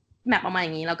แมปออกมาอ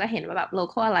ย่างนี้เราก็เห็นว่าแบบ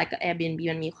local อะไรกับ Airbnb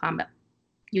มันมีความแบบ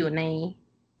อยู่ใน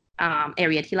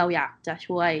area ที่เราอยากจะ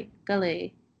ช่วยก็เลย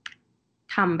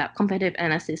ทำแบบ competitive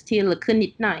analysis ที่ลึกขึ้นนิ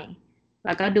ดหน่อยแ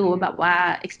ล้วก็ดูแบบว่า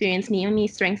experience นี้มันมี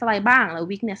strength อะไรบ้างแล้ว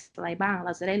weakness อะไรบ้างเร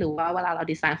าจะได้รู้ว่าเวลาเรา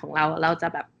ดีไซน์ของเราจะ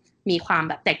แบบมีความ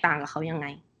แบบแตกต่างกับเขายังไง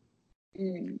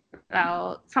แล้ว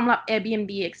สำหรับ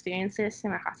Airbnb experiences ใช่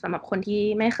ไหมคะสำหรับคนที่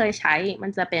ไม่เคยใช้มั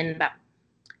นจะเป็นแบบ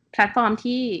แพลตฟอร์ม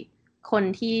ที่คน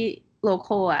ที่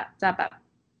local อ่ะจะแบบ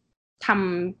ท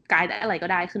ำไกด์อะไรก็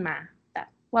ได้ขึ้นมาแต่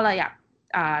ว่าเราอยาก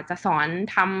จะสอน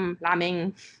ทำราเมง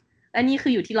และนี่คื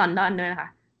ออยู่ที่ลอนดอนด้วยนะคะ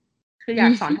คืออยา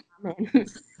กสอนทำราเมง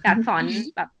อยากสอน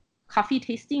แบบ coffee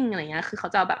tasting อะไรเงี้ยคือเขา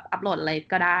จะแบบอัปโหลดอะไร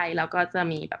ก็ได้แล้วก็จะ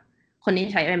มีแบบคนที่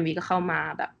ใช้ Airbnb ก็เข้ามา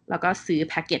แบบแล้วก็ซื้อ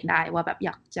แพ็กเกจได้ว่าแบบอย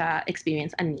ากจะ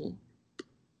experience อันนี้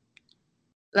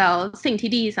แล้วสิ่งที่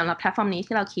ดีสำหรับแพลตฟอร์มนี้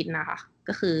ที่เราคิดนะคะ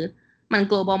ก็คือมัน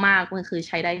global มากมันคือใ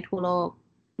ช้ได้ทั่วโลก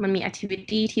มันมี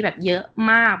activity ที่แบบเยอะ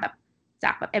มากแบบจ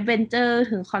ากแบบ adventure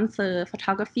ถึง concert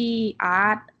photography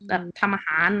art แบบทำอาห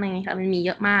ารอะไรเงี้ยค่ะมันมีเ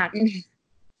ยอะมาก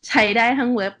ใช้ได้ทั้ง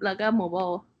เว็บแล้วก็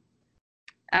mobile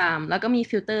แล้วก็มี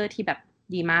ฟิลเตอร์ที่แบบ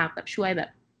ดีมากแบบช่วยแบบ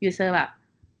user แบบ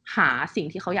หาสิ่ง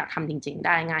ที่เขาอยากทำจริงๆไ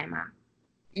ด้ง่ายมาก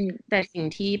แต่สิ่ง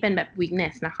ที่เป็นแบบ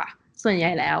weakness นะคะส่วนให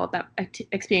ญ่แล้วแบบ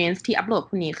experience ที่อัปโหลดพ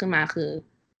วกนี้ขึ้นมาคือ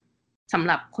สำห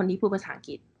รับคนที่พูดภาษาอัง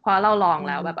กฤษเพราะเราลอง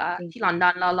แล้วแบบว่าที่ลอนดอ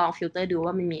นเราลองฟิลเตอร์ดู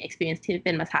ว่ามันมี experience ที่เ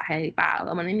ป็นภาษาไทยหรือเปล่าแ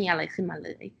ล้วมันไม่มีอะไรขึ้นมาเล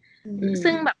ย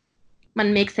ซึ่งแบบมัน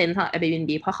make sense สำหรับ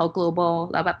Airbnb เพราะเขา global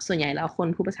แล้วแบบส่วนใหญ่แล้วคน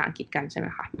พูดภาษาอังกฤษกันใช่ไหม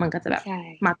คะมันก็จะแบบ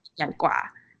มาใหญ่กว่า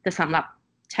แต่สำหรับ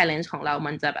challenge ของเรา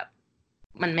มันจะแบบ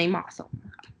มันไม่เหมาะสม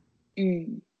ค่ะ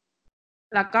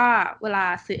แล้วก็เวลา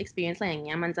ซื้อ experience อะไรอย่างเ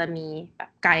งี้ยมันจะมีแบบ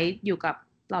ไกด์อยู่กับ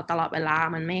เราตลอดเวลา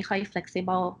มันไม่ค่อย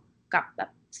flexible กับแบบ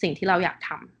สิ่งที่เราอยาก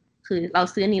ทำคือเรา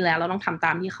ซื้อนี้แล้วเราต้องทำต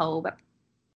ามที่เขาแบบ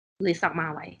list ออกมา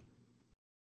ไว้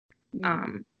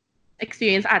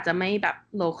experience อาจจะไม่แบบ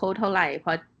local เท่าไหร่เพร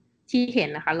าะที่เห็น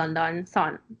นะคะลอนดอน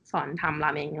สอนทำรา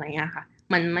เมงอะไรเงี้ยค่ะ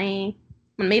มันไ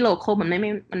ม่ local มันไ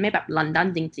ม่แบบลอนดอน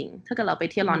จริงๆถ้าเกิดเราไป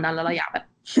เที่ยวลอนดอนแล้วเราอยากแบบ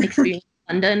experience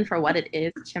London for what it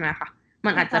is ใช่ไหมคะมั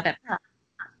นอาจจะแบบ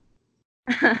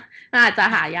อาจจะ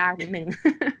หายากนิดนึง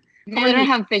ไม่ได้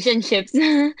ทำ fish and chips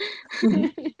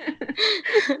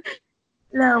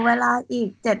เหลือเวลาอีก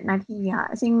7 นาทีอ่ะ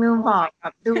ชิงลืมบอกแบ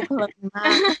บดูเพลินมา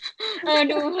ก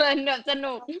ดูเพลินแบบส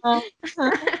นุก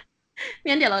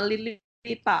งั้นเดี๋ยวเรา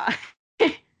รีบต่อ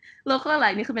local อะไร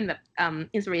นี่คือเป็นแบบ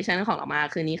inspiration ของเรามา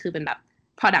คือนี่คือเป็นแบบ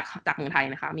product จากเมืองไทย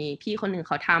นะคะมีพี่คนหนึ่งเ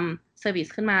ขาทำ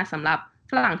service ขึ้นมาสำหรับ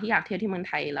ฝรั่งที่อยากเที่ยวที่เมือง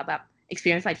ไทยแล้วแบบ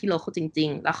experience อะไรที่ local จริง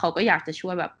ๆแล้วเขาก็อยากจะช่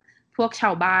วยแบบพวกชา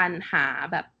วบ้านหา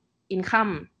แบบ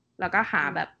income แล้วก็หา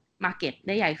แบบ market ไ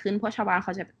ด้ใหญ่ขึ้นเพราะชาวบ้านเข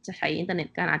าจะใช้อินเทอร์เน็ต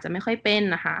กันอาจจะไม่ค่อยเป็น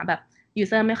นะคะแบบ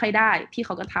user ไม่ค่อยได้พี่เข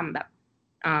าก็ทำแบบ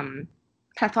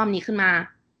แพลตฟอร์มนี้ขึ้นมา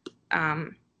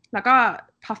แล้วก็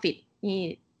profit นี่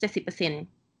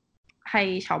 70% ให้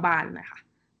ชาวบ้านนะคะ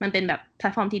มันเป็นแบบแพล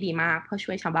ตฟอร์มที่ดีมากเพื่อ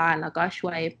ช่วยชาวบ้านแล้วก็ช่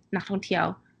วยนักท่องเที่ยว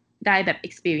ได้แบบ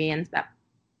experience แบบ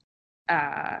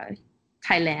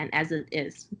Thailand as it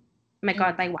is ไม่ก็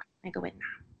ไต้หวันไม่ก็เวียดน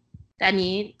ามแต่อัน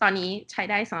นี้ตอนนี้ใช้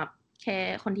ได้สำหรับแค่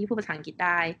คนที่พูดภาษาอังกฤษไ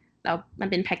ด้แล้วมัน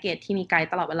เป็นแพ็กเกจที่มีไกด์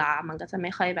ตลอดเวลามันก็จะไ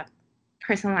ม่ค่อยแบบ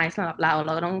personalize สำหรับเรา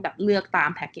ต้องแบบเลือกตาม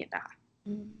แพ็กเกจอะค่ะ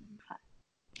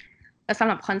แต่สำ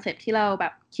หรับคอนเซ็ปต์ที่เราแบ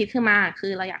บคิดขึ้นมาคื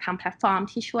อเราอยากทำแพลตฟอร์ม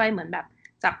ที่ช่วยเหมือนแบบ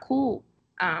จับคู่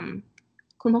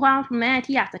คุณพ่อคุณแม่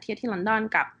ที่อยากจะเที่ยวที่ลอนดอน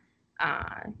กับ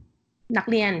นัก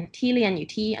เรียนที่เรียนอยู่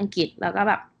ที่อังกฤษแล้วก็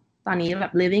แบบตอนนี้แบ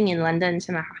บ living in London ใ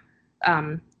ช่ไหมคะ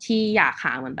ที่อยากห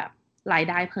าเหมือนแบบราย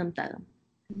ได้เพิ่มเติม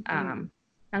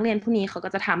นักเรียนพวกนี้เขาก็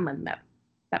จะทำเหมือนแบบ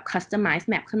customize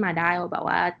map ขึ้นมาได้ว่าแบบ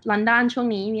ว่าลอนดอนช่วง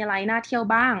นี้มีอะไรน่าเที่ยว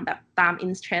บ้างแบบตาม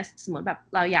interest สมมติแบบ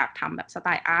เราอยากทำแบบสไต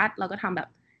ล์อาร์ตเราก็ทำแบบ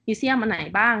มิวเซียมอันไหน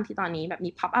บ้างที่ตอนนี้แบบมี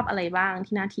pop up อะไรบ้าง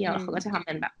ที่น่าเที่ยวแล้วเขาก็จะทำเ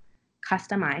ป็นแบบ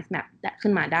customize map ขึ้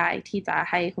นมาได้ที่จะ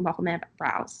ให้คุณพ่อคุณแม่แบบ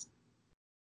browse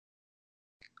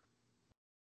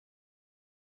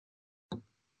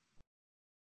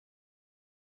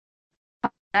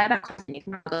ได้แบบคอนเซ็ปต์นี้ขึ้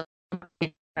นมาก็เป็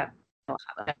นแบบค่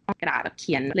ะแบบกระดาษแบบเ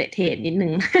ขียนเละเทะนิดนึ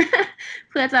ง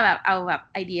เพื่อจะแบบเอาแบบ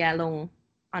ไอเดียลง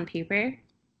on paper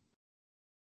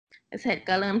เสร็จ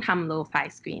ก็เริ่มทำ low fi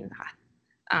screen ค่ะ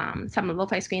สำหรับ low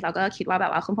fi screen เราก็คิดว่าแบ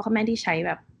บว่าคุณพ่อคุณแม่ที่ใช้แ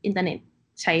บบอินเทอร์เน็ต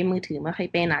ใช้มือถือไม่ค่อย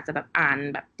เป็นอาจจะแบบอ่าน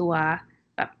แบบตัว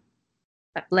แบ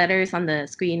บ letters on the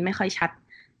screen ไม่ค่อยชัด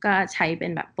ก็ใช้เป็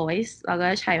นแบบ voice แล้วก็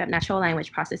ใช้แบบ natural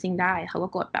language processing ได้เขาก็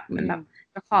กดแบบเหมือนแบบ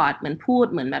record เหมือนพูด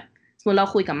เหมือนแบบสมมติเรา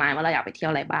คุยกับมายว่าเราอยากไปเที่ยว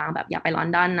อะไรบ้างแบบอยากไปลอน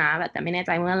ดอนนะแบบแต่ไม่แน่ใ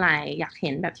จเมื่อไหร่อยากเห็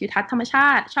นแบบทิวทัศน์ธรรมชา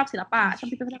ติชอบศิลปะชอบ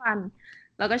พิพิธภัณฑ์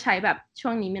แล้วก็ใช้แบบช่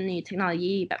วงนี้มันมีเทคโนโล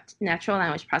ยีแบบ natural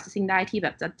language processing ได้ที่แบ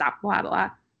บจะจับว่าแบบว่า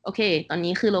โอเคตอน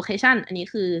นี้คือ location อันนี้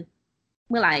คือ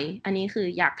เมื่อไหร่อันนี้คือ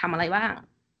อยากทำอะไรบ้าง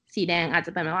สีแดงอาจจ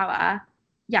ะเป็นว่า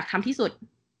อยากทำที่สุด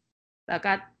แล้ว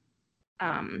ก็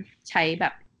ใช้แบ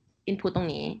บ input ตรง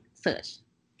นี้ search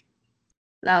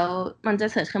แล้วมันจะ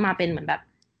search ขึ้นมาเป็นเหมือนแบบ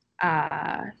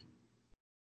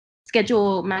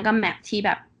schedule มันก็ map ที่แ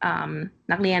บบ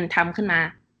นักเรียนทำขึ้นมา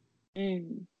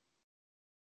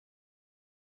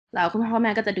แล้วคุณพ่อแ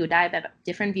ม่ก็จะดูได้แบบ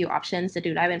different view options จะ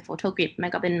ดูได้เป็น photo grid แม่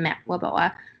ก็เป็น map ว่าแบบว่า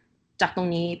จากตรง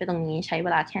นี้ไปตรงนี้ใช้เว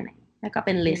ลาแค่ไหนแล้วก็เ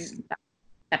ป็น list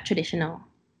แบบ traditional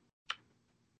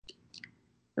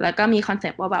แล้วก็มีคอนเซ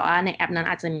ปต์ว่าแบบว่าในแอปนั้น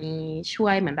อาจจะมีช่ว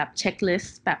ยเหมือนแบบ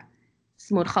checklist แบบส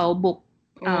มมติเขาบุ๊ก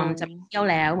จะเที่ยว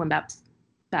แล้วเหมือนแบบ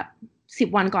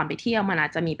10 วันก่อนไปเที่ยวมันอา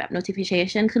จจะมีแบบ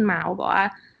notification ขึ้นมาว่าบอกว่า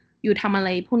อยู่ทำอะไร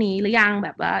พวกนี้หรือยังแบ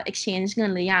บว่า exchange เงิ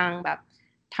นหรือยังแบบ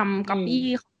ทำ copy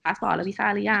ของพาสปอร์ตและวีซ่า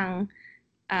หรือยัง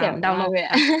ดาวน์โหลด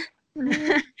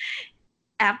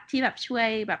แอปที่แบบช่วย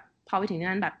แบบพอไปถึง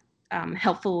นั้นแบบ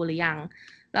helpful หรือยัง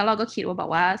แล้วเราก็คิดว่าแบบ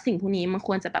ว่าสิ่งพวกนี้มันค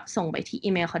วรจะแบบส่งไปที่อี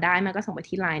เมลเขาได้มันก็ส่งไป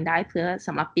ที่ LINE ได้เพื่อส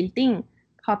ำหรับ printing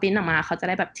พอ print ออกมาเขาจะไ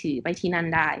ด้แบบถือไปที่นั่น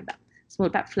ได้แบบสมม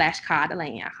ติแบบ flash card อะไรอ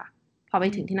ย่างเงี้ยค่ะพอไป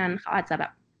ถึงที่นั่นเขาอาจจะแบ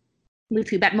บมือ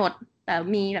ถือแบตหมดแต่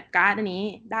มีแบบการ์ดอันนี้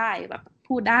ได้แบบ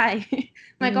พูดได้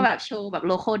ไม่ก็แบบโชว์แบบ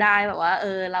local ได้แบบว่า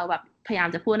เราแบบพยายาม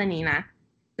จะพูดอันนี้นะ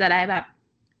จะได้แบบ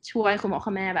ช่วยคุณพ่อ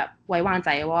คุณแม่แบบไว้วางใจ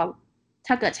ว่า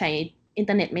ถ้าเกิดใช้อินเ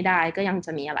ทอร์เน็ตไม่ได้ก็ยังจ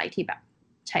ะมีอะไรที่แบบ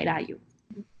ใช้ได้อยู่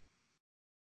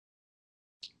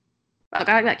แล้ว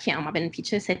ก็แบบเขียนออกมาเป็น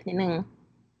picture set นิดนึง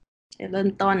เริ่ม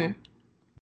ต้น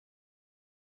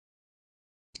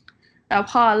แล้ว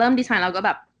พอเริ่มดีไซน์เราก็แ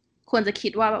บบควรจะคิ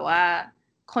ดว่าแบบว่า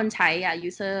คนใช้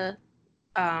user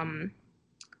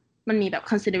มันมีแบบ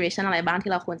consideration อะไรบ้าง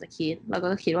ที่เราควรจะคิดแล้วก็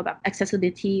คิดว่าแบบ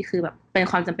accessibility คือแบบเป็น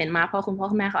ความจำเป็นมากเพราะคุณพ่อ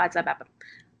คุณแม่เขาอาจจะแบบ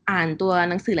อ่านตัว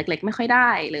หนังสือเล็กๆไม่ค่อยได้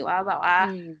หรือว่าแบบว่า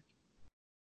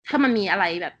ถ้ามันมีอะไร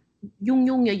แบบ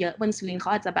ยุ่งๆเยอะๆบนสกรีนเข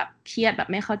าอาจจะแบบเครียดแบบ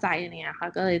ไม่เข้าใจอะไรเงี้ยค่ะ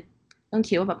ก็เลยต้อง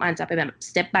คิดว่าแบบมันจะเป็นแบบ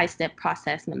step by step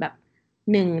process เหมือนแบบ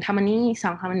1ทำอันนี้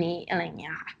2ทำอันนี้อะไรเงี้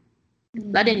ยค่ะ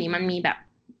แล้วเดี๋ยวนี้มันมีแบบ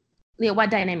เรียกว่า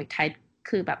dynamic type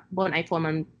คือแบบบน iPhone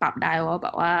มันปรับได้ว่าแบ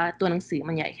บว่าตัวหนังสือ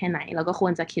มันใหญ่แค่ไหนเราก็คว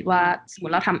รจะคิดว่าสมม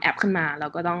ติเราทำแอปขึ้นมาเรา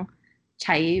ก็ต้องใ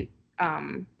ช้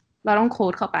เราต้องโค้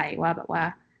ดเข้าไปว่าแบบว่า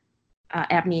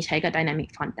แอปนี้ใช้กับ dynamic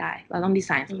font ได้เราต้องดีไ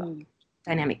ซน์สำหรับ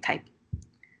dynamic type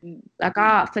แล้วก็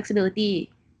flexibility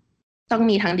ต้อง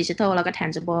มีทั้ง digital แล้วก็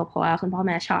tangible เพราะว่าคุณพ่อแ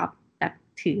ม่ชอบแบบ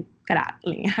ถือกระดาษอะไ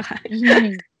รอย่างเงี้ยค่ะ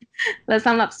แล้วส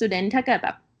ำหรับ student ถ้าเกิดแบ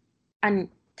บ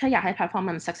ถ้าอยากให้ platform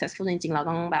มัน successful จริงๆเรา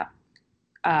ต้องแบบ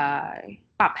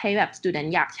ปรับให้แบบ student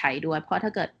อยากใช้ด้วยเพราะถ้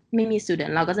าเกิดไม่มี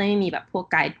student เราก็จะไม่มีแบบพวก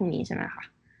ไกด์พวกนี้ใช่ไหมคะ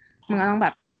มันก็ต้องแบ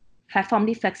บแพลตฟอร์ม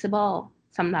ที่ flexible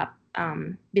สำหรับ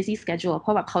busy schedule เพรา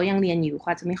ะแบบเขายังเรียนอยู่เขา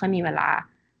จะไม่ค่อยมีเวลา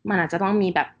มันอาจจะต้องมี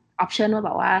แบบ option ว่าแ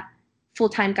บบว่า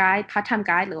full time guide part time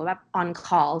guide หรือว่าแบบ on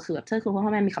call คือแบบถ้าคุณพ่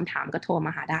อแม่มีคำถามก็โทรม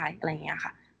าหาได้อะไรอย่างเงี้ยค่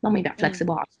ะต้องมีแบบ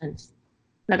flexible options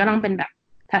แล้วก็ต้องเป็นแบบ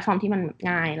แพลตฟอร์มที่มัน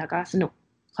ง่ายแล้วก็สนุก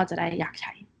เขาจะได้อยากใ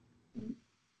ช้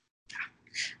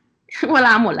เวล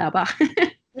าหมดแล้วป่ะ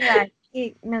เหลืออี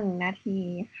ก1 นาที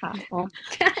ค่ะ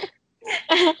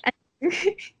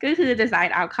ก็คือ design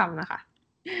outcome นะคะ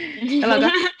แล้วเราก็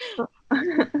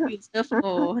user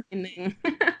flow นิดนึง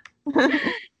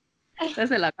แล้ว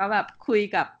เสร็จแล้วก็แบบคุย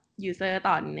กับ user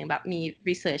ต่อนิดนึงแบบมี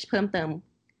research เพิ่มเติม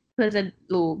เพื่อจะ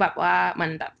รู้แบบว่ามัน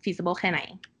แบบ feasible แค่ไหน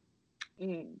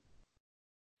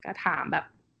ก็ถามแบบ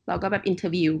เราก็แบบ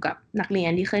interview กับนักเรีย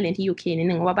นที่เคยเรียนที่ UK นิด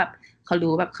นึงว่าแบบเขา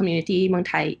รู้แบบ community เมือง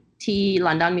ไทยที่ล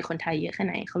อนดอนมีคนไทยเยอะแค่ไ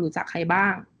หนเขารู้จักใครบ้า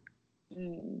ง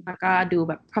แล้วก็ดู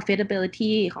แบบ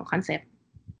profitability ของ concept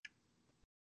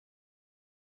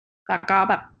แล้วก็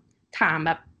แบบถามแ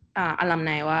บบ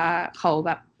alumni ว่าเขาแ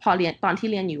บบพอเรียนตอนที่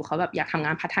เรียนอยู่เขาแบบอยากทำง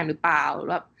านพาร์ทไทม์หรือเปล่า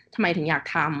แบบทำไมถึงอยาก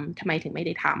ทำทำไมถึงไม่ไ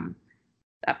ด้ท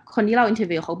ำแบบคนที่เราอินเทอร์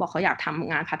วิวเขาบอกเขาอยากท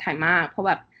ำงานพาร์ทไทม์มากเพราะ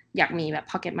แบบอยากมีแบบ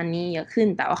pocket money เยอะขึ้น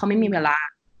แต่ว่าเขาไม่มีเวลา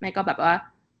ไม่ก็แบบว่า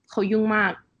เขายุ่งมา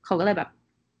กเขาก็เลยแบบ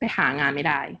ไปหางานไม่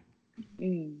ได้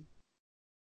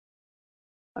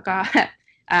แล้วก็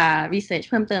research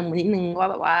เพิ่มเติมนิดนึงว่า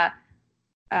แบบว่า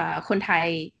คนไทย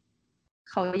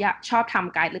เขาอยากชอบท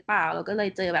ำไกด์หรือเปล่าเราก็เลย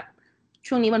เจอแบบ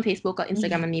ช่วงนี้บน Facebook กับ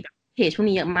Instagram มันมีแบบเพจช่วง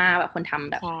นี้เยอะมากแบบคนท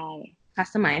ำแบบ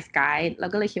customize guide เรา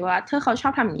ก็เลยคิดว่าถ้าเขาชอ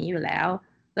บทำอย่างนี้อยู่แล้ว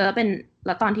แล้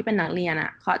วตอนที่เป็นนักเรียนอ่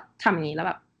ะเขาทำอย่างนี้แล้ว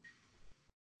แบบ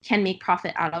can make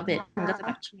profit out of it มันก็จะแ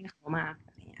บบช่วยเขามากอ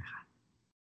ะไรอย่างเงี้ยค่ะ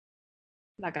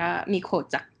แล้วก็มีโค้ด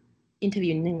จากอินเทอร์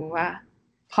วิวหนึ่งว่า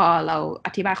พอเราอ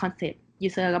ธิบายคอนเซ็ปต์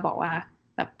user ก็บอกว่า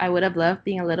แบบ I would have loved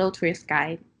being a little tourist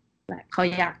guide เขา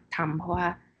อยากทำเพราะว่า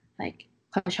like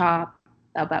เขาชอบ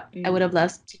แล้วแบบ I would have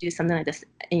loved to do something like this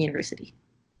in university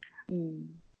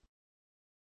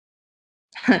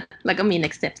แล้วก็มี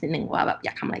next steps นิดนึงว่าแบบอย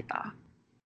ากทำอะไรต่อ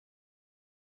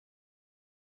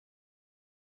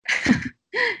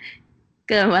เ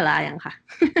กินเวลายังค่ะ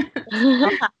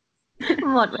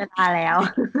หมดเวลาแล้ว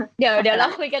เดี๋ยวเรา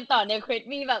คุยกันต่อในคลิป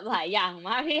มีแบบหลายอย่างม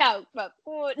ากที่อยากแบบ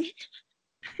พูด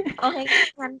โอเค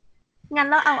งั้น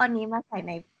เราเอาอันนี้มาใส่ใ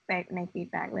นฟีด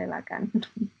แบ็กเลยละกัน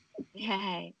ใช่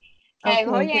เพ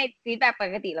ราะในฟีดแบ็กป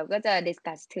กติเราก็จะ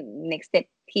discuss ถึง next step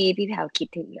ที่พี่แพรวคิด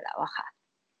ถึงอยู่แล้วอะค่ะ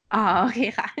โอเค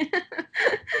ค่ะ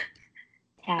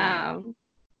ใช่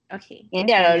โอเคงั้นเ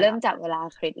ดี๋ยวเราเริ่มจับเวลา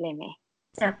คลิปเลยไหม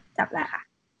จับแล้วค่ะ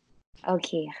โอเค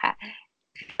ค่ะ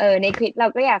ในคลิปเรา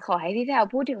ก็อยากขอให้พี่แพรว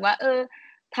พูดถึงว่า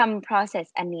ทำ process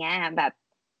อันเนี้ยแบบ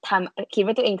คิด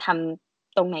ว่าตัวเองท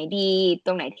ำตรงไหนดีต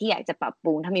รงไหนที่อยากจะปรับป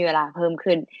รุงถ้ามีเวลาเพิ่ม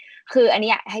ขึ้นคืออันนี้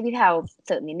อยากให้พี่แพรวเ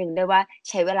สริมนิดนึงด้วยว่า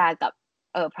ใช้เวลากับ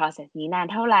process นี้นาน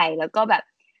เท่าไหร่แล้วก็แบบ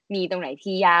มีตรงไหน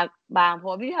ที่ยากบ้างเพรา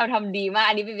ะว่าพี่แพรวทำดีมาก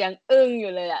อันนี้เป็นยังอึ้งอ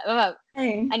ยู่เลยอะว่าแบบ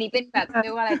อันนี้เป็นแบบเรี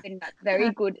ยกว่าอะไรเป็นแบบ very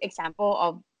good example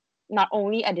of not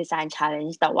only a design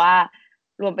challenge แต่ว่า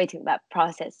รวมไปถึงแบบ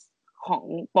process ของ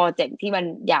โปรเจกต์ที่มัน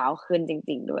ยาวขึ้นจ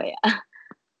ริงๆด้วยอะ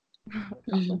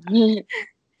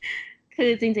คือ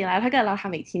จริงๆแล้วถ้าเกิดเราท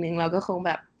ำอีกทีนึงเราก็คงแ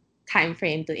บบ time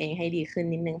frame ตัวเองให้ดีขึ้น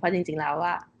นิดนึงเพราะจริงๆแล้ว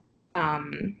ว่า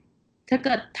ถ้าเ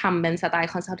กิดทำเป็นสไต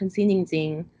ล์ consultancy จริง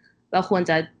ๆเราควร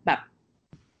จะแบบ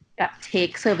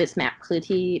take service map คือ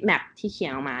ที่ map ที่เขีย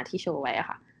นออกมาที่โชว์ไว้อะ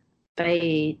ค่ะไป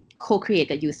co-create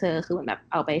กับ user คือเหมือนแบบ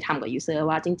เอาไปทำกับ user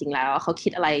ว่าจริงๆแล้วเขาคิ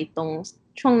ดอะไรตรง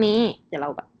ช่วงนี้เดี๋ยวเรา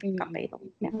แบบกลับไปตรง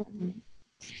map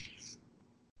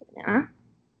นะ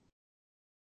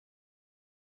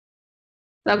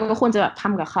เราก็ควรจะแบบท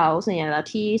ำกับเขาส่วนใหญ่แล้ว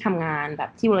ที่ทำงานแบ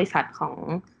บที่บริษัทของ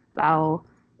เร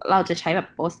าจะใช้แบบ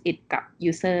post it กับ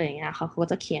user อย่างเงี้ยเขาก็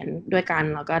จะเขียนด้วยกัน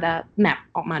แล้วก็ได้ map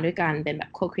ออกมาด้วยกันเป็นแบ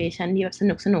บ co-creation ที่แบบส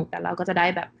นุกแต่เราก็จะได้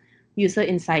แบบ user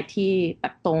insight ที่แบ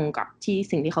บตรงกับที่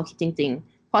สิ่งที่เขาคิดจริง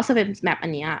ๆเพราะ service map อั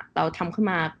นนี้เราทำขึ้น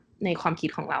มาในความคิด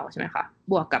ของเราใช่ไหมคะ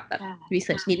บวกกับแบบ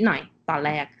research นิดหน่อยตอนแ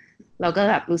รกเราก็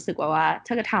แบบรู้สึกว่า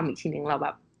ถ้าจะทำอีกทีนึงเราแบ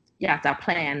บอยากจะ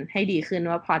plan ให้ดีขึ้น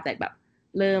ว่า project แบบ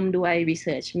เริ่มด้วย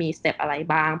research มี step อะไร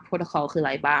บ้าง protocol คืออะ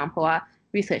ไรบ้างเพราะว่า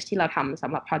research ที่เราทำส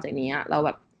ำหรับ project นี้เราแ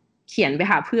บบเขียนไป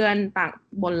หาเพื่อนต่าง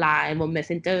บน Line บน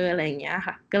Messenger อะไรอย่างเงี้ย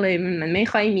ค่ะก็เลยมันไม่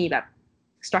ค่อยมีแบบ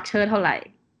structure เท่าไหร่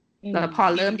แล้วพอ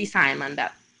เริ่มดีไซน์มันแบ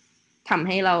บทำใ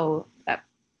ห้เราแบบ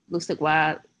รู้สึกว่า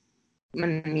มั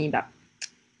นมีแบบ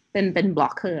เป็น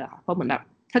blocker อะเพราะเหมือนแบบ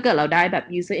ถ้าเกิดเราได้แบบ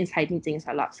user insight จริงๆส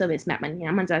ำหรับ service map มันเนี้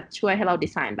ยมันจะช่วยให้เราดี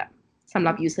ไซน์แบบสำห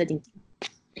รับ user จริง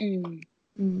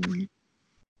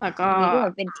ๆ แล้วก็นี่ก็เหมื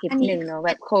อนเป็นทิปหนึ่งเนาะแ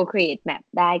บบ co-create map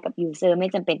ได้กับ user ไม่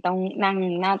จำเป็นต้องนั่ง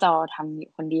หน้าจอทำอ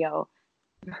ยู่คนเดียว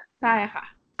ใช่ค่ะ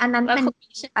อันนั้น แล้ว เป็น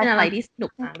เป็นอะไรที่สนุ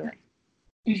กมากเลย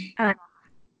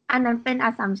อันนั้นเป็น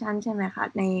assumption ใช่ไหมคะ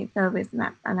ใน service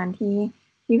map อันนั้น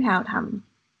ที่แพลวท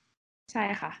ใช่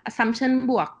ค่ะ assumption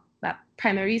บวกแบบ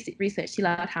primary research ที่เร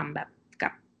าทำแบบกั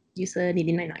บ user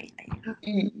นิดๆหน่อยๆอะไรอย่างเงี้ย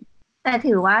ำแต่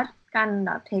ถือว่าการแ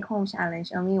บบ take home challenge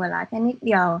มีเวลาแค่นิดเ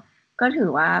ดียวก็ถือ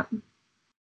ว่า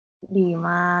ดี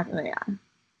มากเลยอะ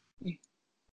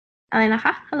อะไรนะค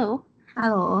ะฮัลโหลฮัล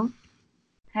โหล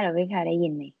พี่แพรได้ยิ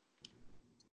นไหม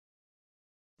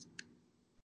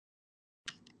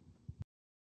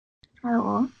ฮัลโหล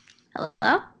ฮัลโหล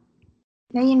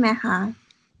ได้ยินไหมคะ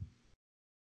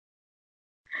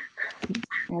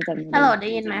ฮัลโหลได้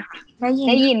ยินไหมคะไ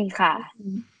ด้ยินค่ะ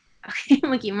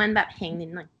เมื่อกี้มันแบบแฮงนิ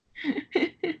ดหน่อย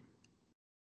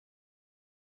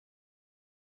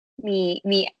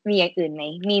มีอย่างอื่นไหม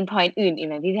มี point อื่นอีกไ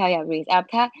หมพี่แพรอยาก raise up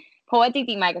ถ้าเพราะว่าจ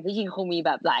ริงๆมายกับพี่ชินคงมีแ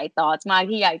บบหลาย thoughts มาก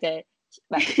ที่อยากจะ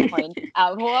แบบ point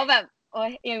out เพราะว่าแบบโอ๊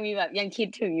ยยังมีแบบยังคิด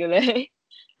ถึงอยู่เลย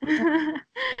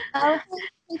แล้ว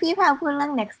พี่แพลวพูดเรื่อ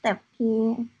ง next step ที่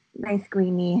ในสกรี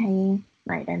นนี้ให้ห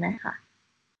น่อยได้ไหมคะ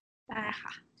ได้ค่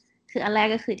ะคืออันแรก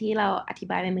ก็คือที่เราอธิ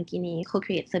บายไปเมื่อกี้นี้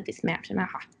co-create service map ใช่ไหม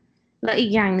คะแล้วอี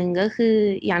กอย่างหนึ่งก็คือ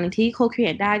อย่างหนึ่งที่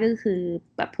co-create ได้ก็คือ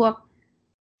แบบพวก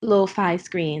low-fi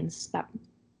screens แบบ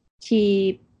ที่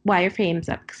wireframe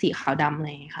แบบสีขาวดำอะไร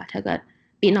อย่างเงี้ยค่ะถ้าเกิด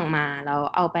ปริ้นออกมาเรา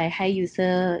เอาไปให้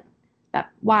user แบบ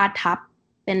วาดทับ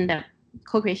เป็นแบบ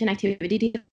co-creation activity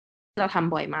ที่เราท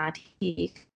ำบ่อยมากที่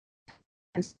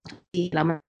แล้ว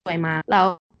มันบ่อยมากแล้ว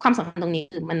ความสำคัญตรงนี้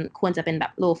คือมันควรจะเป็นแบ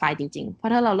บ low fi จริงๆเพรา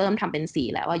ะถ้าเราเริ่มทำเป็นสี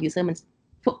แล้วว่า user มัน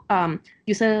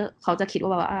user เขาจะคิดว่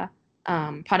า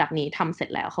product นี้ทำเสร็จ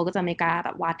แล้วเขาก็จะไม่กล้าแบ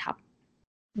บวาดทับ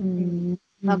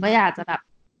เราก็อยากจะแบบ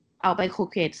เอาไป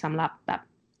co-create สำหรับแบบ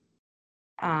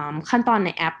ขั้นตอนใน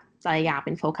แอปจะอยากเ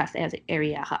ป็น focus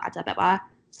area ค่ะอาจจะแบบว่า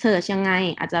search ยังไง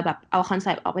อาจจะแบบเอา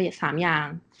concept ออกไป3อย่าง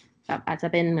แบบอาจจะ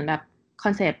เป็นเหมือนแบบ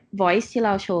concept voice ที่เร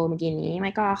าโชว์เมื่อกี้นี้ไ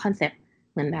ม่ก็ concept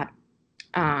เหมือนแบบ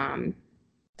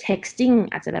texting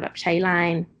อาจจะแบบใช้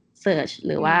line search ห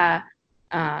รือว่า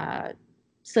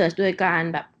search โดยการ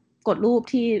แบบกดรูป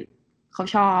ที่เขา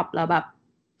ชอบแล้วแบบ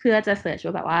เพื่อจะ search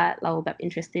ว่าแบบว่าเราแบบ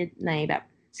interested ในแบบ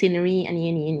scenery อัน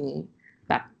นี้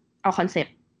แบบเอา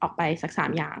concept ออกไปสัก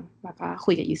3อย่างแล้วก็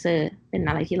คุยกับ user เป็น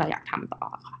อะไรที่เราอยากทำต่อ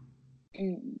ค่ะ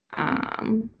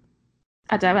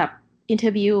อาจจะแบบ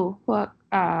interview พวก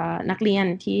นักเรียน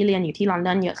ที่เรียนอยู่ที่ลอนด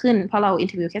อนเยอะขึ้นเพราะเรา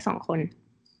interview แค่2 คน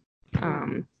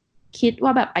คิดว่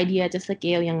าแบบไอเดียจะสเก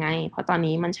ลยังไงเพราะตอน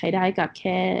นี้มันใช้ได้กับแ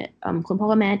ค่คุณพ่อ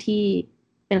คุณแม่ที่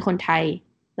เป็นคนไทย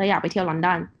แล้วอยากไปเที่ยวลอนด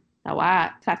อนแต่ว่า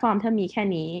แพลตฟอร์มถ้ามีแค่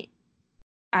นี้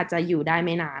อาจจะอยู่ได้ไ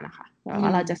ม่นานนะคะแต่ว่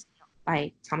าเราจะไป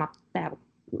สำหรับแบบ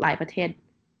หลายประเทศ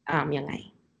ยังไง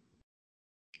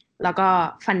แล้วก็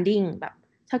funding แบบ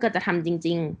ถ้าเกิดจะทำจ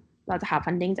ริงๆเราจะหา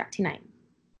funding จากที่ไหน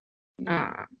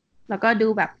แล้วก็ดู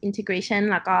แบบ integration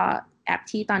แล้วก็แอป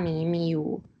ที่ตอนนี้มีอยู่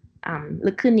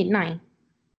ลึกขึ้นนิดหน่อย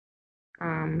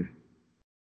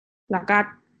แล้วก็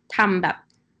ทำแบบ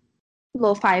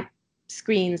low fi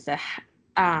screens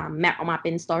แมปออกมาเป็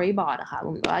น storyboard อะค่ะเหมื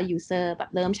อนว่า user แบบ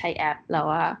เริ่มใช้แอปแล้ว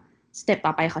ว่า step ต่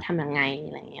อไปเขาทำยังไงอ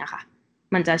ะไรอย่างเงี้ยค่ะ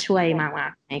มันจะช่วยมา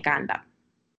กๆในการแบบ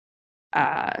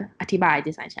อธิบาย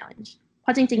design challenge เพร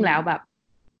าะจริงๆแล้วแบบ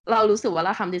เรารู้สึกว่าเร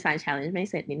าทำ design challenge ไม่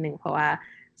เสร็จนิดนึงเพราะว่า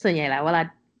ส่วนใหญ่แล้วเวลา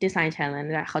design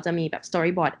challenge เขาจะมีแบบ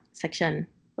storyboard section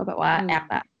ก็แบบว่าแอป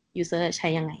อะ user ใช้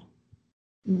ยังไง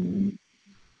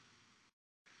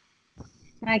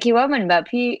คิดว่าเหมือนแบบ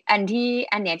พี่อัน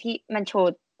เนี้ยที่มันโช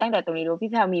ว์ตั้งแต่ตรงนี้รู้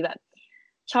พี่แพรมีแบบ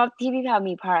ชอบที่พี่แพร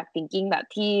มี product thinking แบบ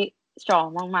ที่ strong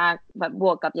มากๆแบบบ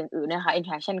วกกับอย่างอื่นนะคะ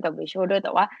interaction กับ visual ด้วยแ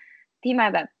ต่ว่าที่มา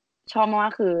แบบชอบมา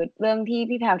กคือเรื่องที่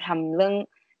พี่แพรทำเรื่อง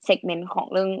segment ของ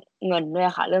เรื่องเงินด้วย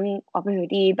ค่ะเรื่อง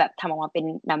opportunity แบบทำออกมาเป็น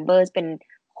numbers เป็น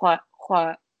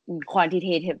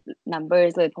quantitative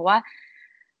numbers เลยเพราะว่า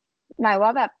หมายว่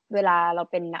าแบบเวลาเรา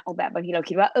เป็นนักออกแบบบางทีเรา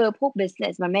คิดว่าพวก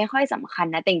business มันไม่ค่อยสำคัญ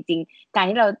นะแต่จริงๆการ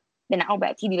ที่เราเป็นนักออกแบ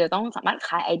บที่ดีเราต้องสามารถข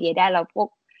ายไอเดียได้แล้วพวก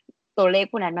ตัวเลข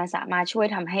พวกนั้นมันสามารถช่วย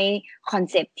ทำให้คอน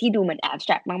เซปต์ที่ดูเหมือน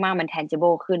abstract มากๆมัน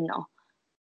tangible ขึ้นเนาะ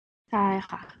ใช่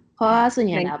ค่ะเพราะว่าส่วนใ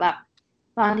หญ่แล้วแบบ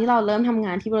ตอนที่เราเริ่มทำง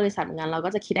านที่บริษัทเหมือนกันเราก็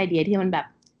จะคิดไอเดียที่มันแบบ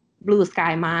blue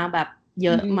sky มากแบบเย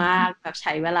อะมากแบบใ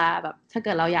ช้เวลาแบบถ้าเ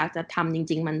กิดเราอยากจะทำจ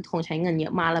ริงๆมันคงใช้เงินเยอ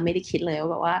ะมากแล้วไม่ได้คิดเลยว่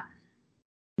าแบบว่า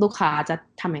ลูกค้าจะ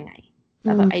ทำยังไงแ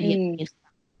ต่แบบไอเดียนี้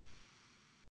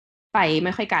ไปไ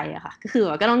ม่ค่อยไกลอะค่ะก็คือ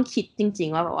ว่าก็ต้องคิดจริง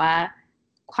ๆว่าแบบว่า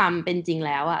ความเป็นจริงแ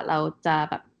ล้วอะเราจะ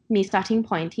แบบมี starting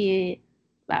point ที่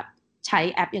แบบใช้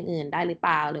แอปอย่างอื่นได้หรือเป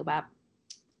ล่าหรือแบบ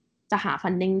จะหา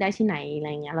funding ได้ที่ไหนอะไร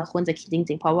เงี้ยเราควรจะคิดจ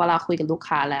ริงๆเพราะว่าเราคุยกับลูก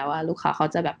ค้าแล้วว่าลูกค้าเขา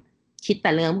จะแบบ คิดแ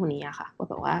ต่เรื่องพวกนี้อะค่ะว่า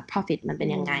แบบว่า profit มันเป็น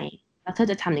ยังไงแล้วถ้า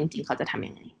จะทำจริงๆเขาจะทำ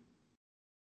ยังไง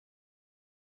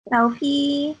แล้ว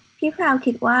พี่พราว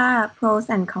คิดว่า pros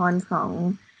and cons ของ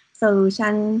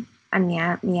solution อันเนี้ย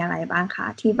มีอะไรบ้างคะ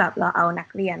ที่แบบเราเอานัก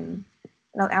เรี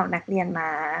ยนมา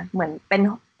เหมือนเ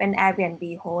ป็น Airbnb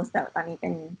host แต่ตอนนี้เป็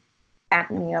นแอป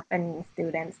นี้แล้วเป็น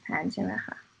students แทนใช่ไหมค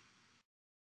ะ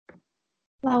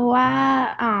เราว่า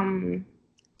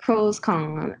pros ของ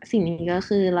สิ่งนี้ก็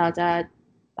คือเราจะ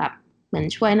แบบเหมือน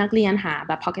ช่วยนักเรียนหาแ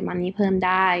บบ pocket money เพิ่มไ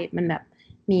ด้มันแบบ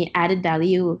มี added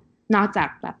value นอกจาก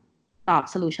แบบตอบ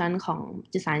solution ของ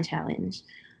design challenge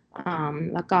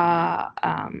แล้วก็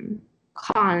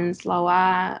cons เราว่า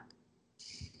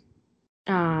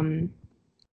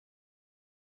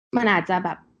มันอาจจะแบ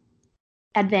บ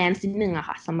advance นิดนึงอะ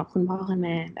ค่ะสำหรับคุณพ่อคุณแ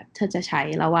ม่แบบเธอจะใช้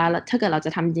เราว่าถ้าเกิดเราจ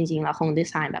ะทำจริงๆเราคงดี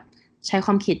ไซน์แบบใช้ค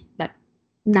วามคิดแบบ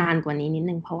นานกว่านี้นิด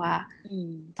นึงเพราะว่า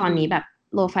ตอนนี้แบบ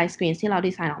low fi screen ที่เรา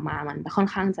ดีไซน์ออกมามันค่อน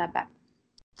ข้างจะแบบ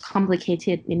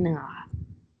complicated นิดนึงอะค่ะ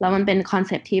แล้วมันเป็นคอนเ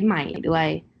ซ็ปต์ที่ใหม่ด้วย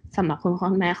สำหรับคุณพ่อ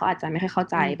คุณแม่เขาอาจจะไม่ค่อยเข้า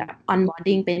ใจแบบ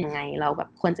onboarding เป็นยังไงเราแบบ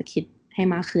ควรจะคิดให้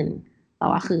มากขึ้นเรา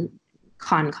ว่าคือ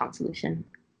con ของ solution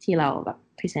ที่เราแบบ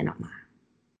present ออกมา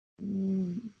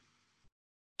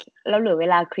แล้วเหลือเว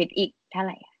ลาคริตอีกเท่าไ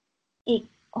หร่อีก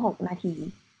6 นาที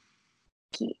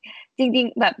จริง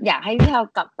ๆแบบอยากให้พี่แพรว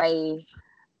กลับไป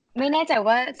ไม่แน่ใจ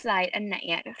ว่าสไลด์อันไหน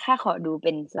อ่ะถ้าขอดูเ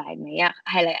ป็นสไลด์ไหมอยาก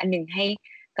ไฮไลท์อันหนึ่งให้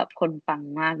กับคนฟัง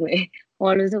มากเลยเพรา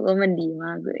ะรู้สึกว่ามันดีม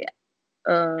ากเลยอ่ะ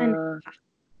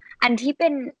อันที่เป็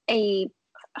นไอ้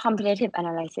comparative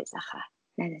analysis อะค่ะ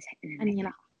น่าจะใช่อันนี้แห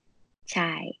ละใ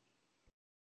ช่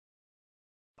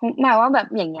หมายว่าแบบ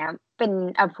อย่างเงี้ยเป็น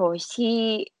approach ที่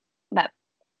แบบ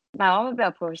หมายว่ามันเป็น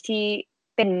approach ที่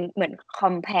เป็นเหมือน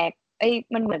compare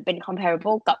มันเหมือนเป็น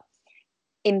comparable กับ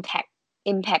impact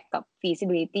กับ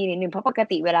feasibility นิดนึงเพราะปก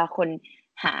ติเวลาคน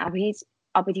หา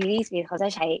opportunity space เขาจะ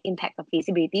ใช้ impact กับ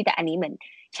feasibility แต่อันนี้เหมือน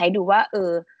ใช้ดูว่า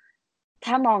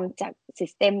ถ้ามองจาก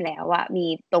system แล้วอะมี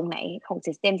ตรงไหนของ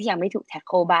system ที่ยังไม่ถูก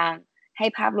tackle บ้างให้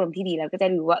ภาพรวมที่ดีแล้วก็จะ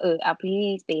รู้ว่า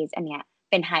opportunity space อันเนี้ย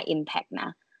เป็น high impact นะ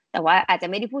แต่ว่าอาจจะ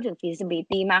ไม่ได้พูดถึง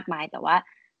feasibility มากมายแต่ว่า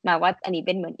หมายว่าอันนี้เ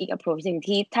ป็นเหมือนอีก approach หนึ่ง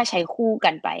ที่ถ้าใช้คู่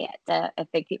กันไปอ่ะจะ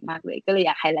effective มากเลยก็เลยอ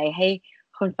ยากไฮไลท์ให้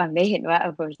คนฟังได้เห็นว่า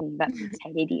approach นี้แบบใช้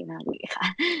ได้ดีมากเลยค่ะ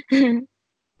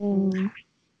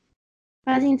เพร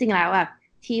าะจริงๆแล้วแบบ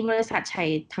ที่บริษัทใช้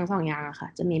ทั้งสองอย่างอะค่ะ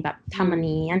จะมีแบบทำอัน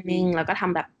นี้อันนึงแล้วก็ท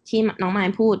ำแบบที่น้องไม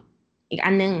ค์พูดอีก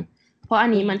อันนึงเพราะอั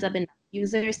นนี้มันจะเป็น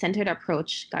user centered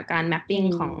approach กับการ mapping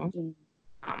ของ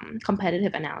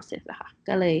competitive analysis อะค่ะ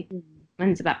ก็เลยมัน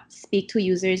จะแบบ speak to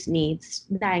users needs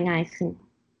ได้ง่ายขึ้น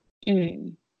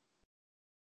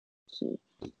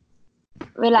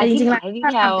เวลาที่ให้พี่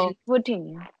แพรวพูดถึง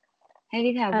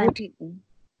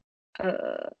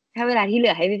ถ้าเวลาที่เหลื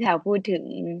อให้พี่แพรวพูดถึง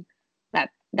แบบ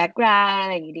background อะ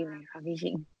ไรอย่างงี้ดีไหมคะพี่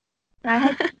ชิงได้ให้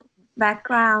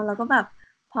background แล้วก็แบบ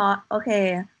พอโอเค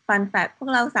fun fact พวก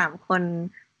เรา3 คน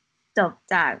จบ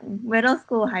จาก middle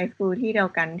school high school ที่เดียว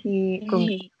กันที่กรุง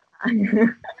เทพ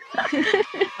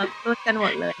มาพูดกันหม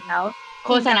ดเลยแล้วโ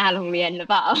ฆษณาโรงเรียนหรือ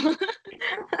เปล่า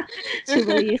ชิ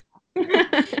บุรี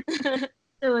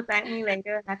ดูแจ็คมีเลเย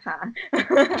อร์นะคะ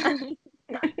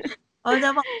โอ้จะ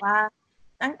บอกว่า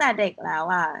ตั้งแต่เด็กแล้ว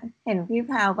อ่ะเห็นพี่แ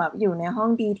พรวแบบอยู่ในห้อง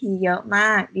ดีทีเยอะม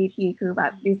ากดีทีคือแบ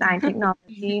บดีไซน์เทคโนโล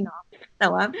ยีเนาะแต่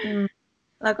ว่า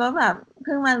แล้วก็แบบเ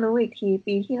พิ่งมารู้อีกที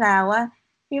ปีที่แล้วว่า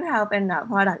พี่แพรวเป็นแบบ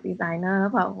product designer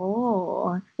แบบโอ้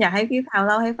อยากให้พี่แพรว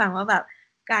เล่าให้ฟังว่าแบบ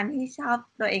การที่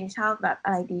ตัวเองชอบแบบอ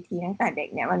ะไรดีทีตั้งแต่เด็ก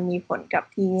เนี่ยมันมีผลกับ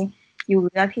ที่อยู่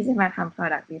เลือกที่จะมาทำ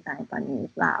product design ตอนนี้ห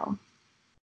รือเปล่า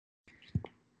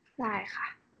ได้ค่ะ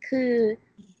คือ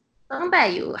ตั้งแต่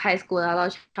อยู่ไฮสคูลแล้วเรา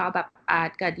ชอบแบบอาร์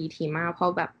ตกับดีทีมากเพรา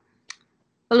ะแบบ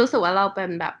เรารู้สึกว่าเราเป็น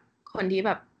แบบคนที่แ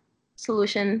บบ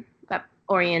solution แบบ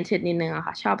oriented นิดนึงอะ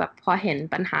ค่ะชอบแบบพอเห็น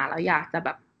ปัญหาแล้วอยากจะแบ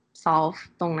บ solve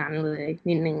ตรงนั้นเลย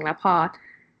นิดนึงแล้วพอ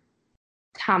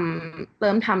เ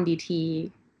ริ่มทำดีที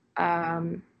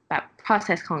แบบ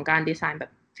process ของการดีไซน์แบ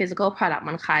บ physical product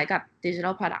มันคล้ายกับ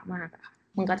digital product มากอะค่ะ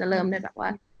มันก็จะเริ่มด้วยแบบว่า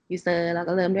user แล้ว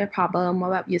ก็เริ่มด้วย problem ว่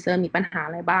าแบบ user มีปัญหาอ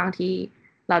ะไรบ้างที่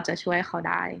เราจะช่วยเขา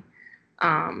ได้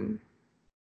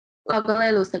เราก็เล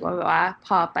ยรู้สึกว่าแบบว่าพ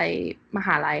อไปมห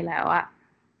าลัยแล้วอะ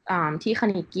ที่คา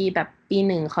นิกี้แบบปี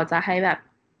 1เขาจะให้แบบ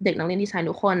เด็กนักเรียนดีไซน์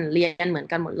ทุกคนเรียนเหมือน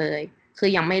กันหมดเลยคือ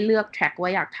ยังไม่เลือกแทร็กว่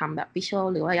าอยากทำแบบ visual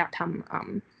หรือว่าอยากท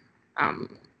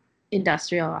ำ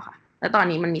industrial อะค่ะแล้วตอน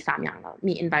นี้มันมี3 อย่างแล้ว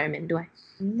มี environment ด้วย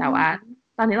แต่ว่า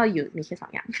ตอนนี้เราอยู่มีแค่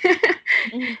2 อย่าง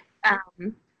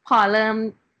พอเริ่ม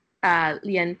เ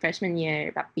รียน freshman year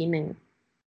แบบปี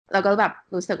 1แล้วก็แบบ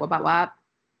รู้สึกว่าแบบว่า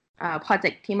โปรเจ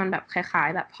กต์ที่มันแบบคล้าย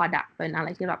ๆแบบ product เป็นอะไร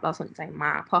ที่แบบเราสนใจม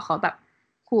ากเพราะเขาแบบ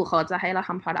ครูเขาจะให้เรา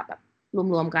ทำ product แบบ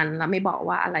รวมๆกันแล้วไม่บอก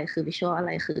ว่าอะไรคือ visual อะไ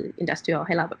รคือ industrial ใ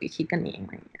ห้เราแบบคิดกันเองอะ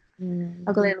ไรอย่างเงี้ยเร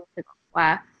าก็เลยรู้สึกว่า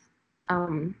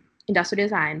industrial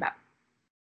design แบบ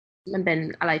มันเป็น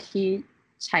อะไรที่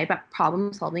ใช้แบบ problem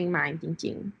solving mind จ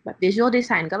ริงๆแบบ visual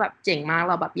design ก็แบบเจ๋งมาก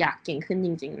เราแบบอยากเก่งขึ้นจ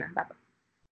ริงๆนะแบบ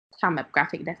ทำแบบ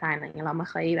graphic design อะไรเงี้ยเราไม่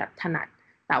ค่อยแบบถนัด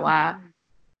แต่ว่า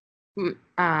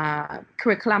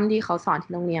curriculum ที่เขาสอน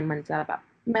ที่โรงเรียนมันจะแบบ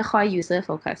ไม่ค่อย user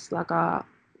focus แล้วก็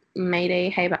ไม่ได้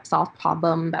ให้แบบ solve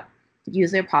problem แบบ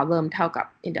user problem เท่ากับ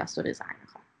industrial design น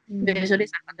ะคะ visual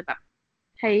design ก็จะแบบ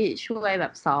ให้ช่วยแบ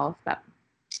บ solve แบบ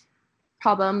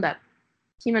problem แบบ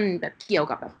ที่มันแบบเกี่ยว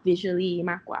กับแบบ visually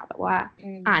มากกว่าแบบว่า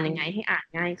อ่านยังไงให้อ่าน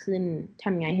ง่ายขึ้นท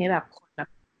ำยังไงให้แบบคนแบบ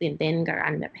ตื่นเต้นกับกา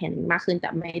รแบบเห็นมากขึ้นแต่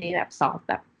ไม่ได้แบบ solve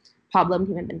แบบ problem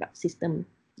ที่มันเป็นแบบ system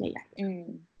ใหญ่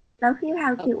ๆแล้วพี่แพร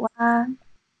วคิดว่า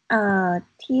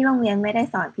ที่โรงเรียนไม่ได้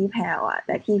สอนพี่แพรวอ่ะแ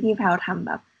ต่ที่พี่แพรวทำแ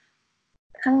บบ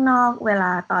ข้างนอกเวล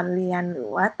าตอนเรียนหรือ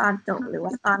ว่าตอนจบหรือ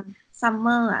ว่าตอนซัมเม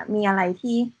อร์อ่ะมีอะไร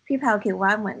ที่พี่แพรวคิดว่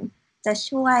าเหมือนจะ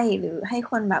ช่วยหรือให้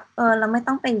คนแบบเราไม่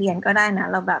ต้องไปเรียนก็ได้นะ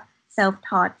เราแบบ self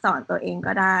taught สอนตัวเอง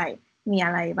ก็ได้มีอ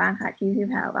ะไรบ้างคะที่พี่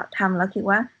แพรวแบบทำแล้วคิด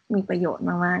ว่ามีประโยชน์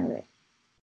มากๆเลย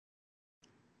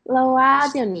เราว่า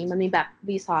เดี๋ยวนี้มันมีแบบ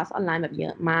resource ออนไลน์แบบเยอ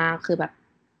ะมากคือแบบ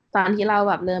ตอนที่เรา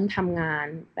แบบเริ่มทำงาน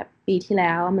แบบปีที่แ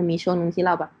ล้วมันมีช่วงนึงที่เ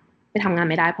ราแบบไปทำงาน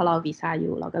ไม่ได้เพราะเราวีซ่าอ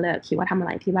ยู่เราก็เลยคิดว่าทำอะไ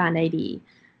รที่บ้านได้ดี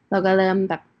เราก็เริ่ม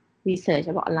แบบ research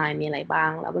ว่าออนไลน์มีอะไรบ้า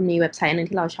งแล้วมันมีเว็บไซต์นึง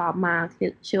ที่เราชอบมากที่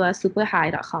ชื่อว่า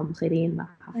superhigh.com เคยได้ยินป่ะ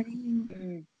คะ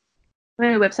เป็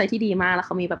นเว็บไซต์ที่ดีมากแล้วเ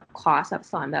ขามีแบบคอร์สแบบ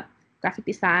สอนแบบ graphic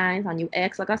design สอน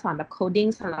UX แล้วก็สอนแบบ coding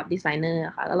สำหรับ designer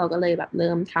ค่ะแล้วเราก็เลยแบบเ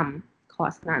ริ่มทำคอ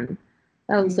ร์สนั้นแ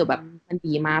ล้วรู้สึกแบบมัน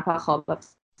ดีมากเพราะเขาแบบ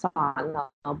สอนเร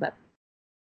าแบบ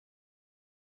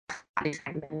ดีไซ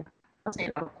น์ก็ใช้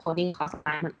แบบ coding คอร์ส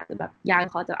มันอาจจะแบบยาก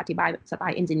เขาจะอธิบายแบบสไต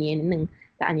ล์ engineer นิดนึง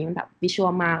แต่อันนี้มันแบบ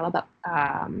visual มากแล้วแบบ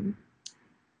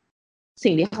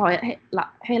สิ่งที่เขา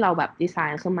ให้เราแบบดีไซ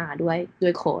น์ขึ้นมาด้ว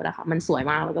ยโค้ดอะค่ะมันสวย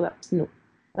มากแล้วก็แบบสนุก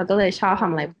แล้วก็เลยชอบท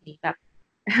ำอะไรพวกนี้แบบ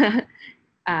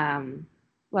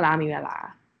เวลามีเวลา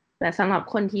แต่สำหรับ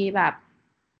คนที่แบบ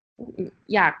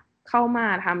อยากเข้ามา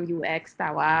ทำ UX แต่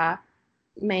ว่า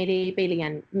ไม่ได้ไปเรีย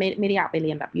นไม่ได้อยากไปเ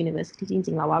รียนแบบ university จ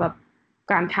ริงๆแล้วว่าแบบ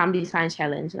การทำ design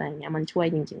challenge อะไรอย่างเงี้ยมันช่วย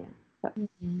จริงๆแบ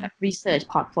บ research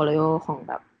portfolio ของ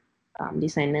แบบ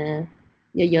designer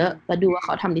เยอะๆแล้วดูว่าเข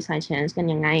าทำ design challenge กัน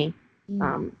ยังไง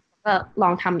ก็ลอ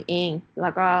งทำเองแล้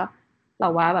วก็เรา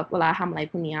ว่าแบบเวลาทำอะไร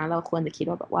พวกนี้เราควรจะคิด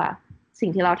ว่าแบบว่าสิ่ง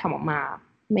ที่เราทำออกมา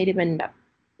ไม่ได้เป็นแบบ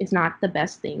it's not the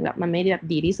best thing แบบมันไม่ได้แบบ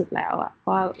ดีที่สุดแล้วอะเพร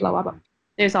าะเราว่าแบบ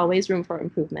there's always room for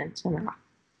improvement ใช่ไหมคะ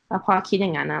แล้วพอคิดอย่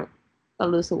างนั้นนะเรา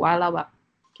รู้สึกว่าเราแบบ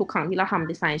ทุกครั้งที่เราทำ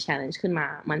design challenge ขึ้นมา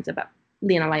มันจะแบบเ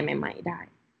รียนอะไรใหม่ๆได้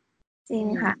จริง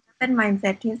ค่ะเป็น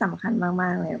mindset ที่สำคัญม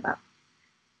ากๆเลยแบบ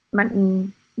มัน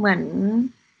เหมือน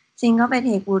จริงก็ไปเท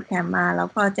คบูตแคมป์มาแล้ว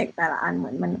โปรเจกต์แต่ละอันเหมื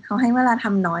อนมันเขาให้เวลาท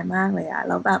ำน้อยมากเลยอะ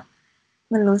แล้วแบบ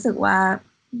มันรู้สึกว่า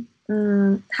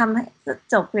ทำให้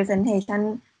จบ presentation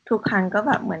ทุกครั้งก็แ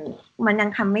บบเหมือนมันยัง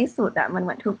ทำไม่สุดอะมันเห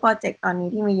มือนทุกโปรเจกต์ตอนนี้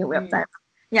ที่มีอยู่เว็บไซต์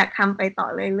อยากทำไปต่อ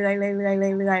เรื่อยๆเรื่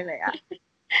อยๆเรื่อยๆเลยอะ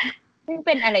ซึ่งเ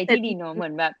ป็นอะไรที่ดีเนาะเหมื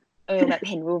อนแบบแบบ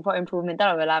เห็น room for improvement ต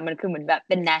ลอดเวลามันคือเหมือนแบบ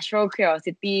เป็น natural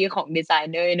curiosity ของ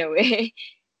designer ในเว้ย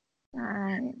ใช่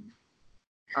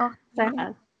โอเค ใช่ค่ะ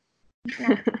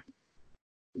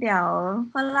เดี๋ยว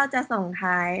พวกเราจะส่ง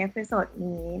ท้ายเอพิโซด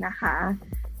นี้นะคะ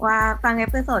ว่าฟังเอ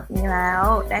พิโซดนี้แล้ว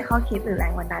ได้ข้อคิดหรือแร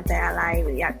งบันดาลใจอะไรห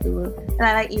รืออยากดูร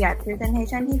ายละเอียด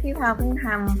presentation ที่พี่แพรวเพิ่งท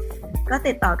ำก็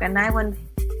ติดตามกันได้บ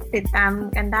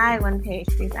นเพจ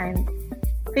Design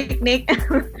Picnic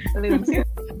ลืมชื่อ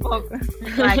พวก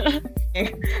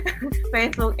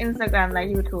Facebook Instagram และ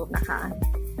YouTube นะคะ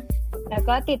แล้ว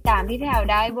ก็ติดตามพี่แพรว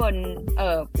ได้บน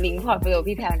ลิงก์พอร์ตโฟลิโอ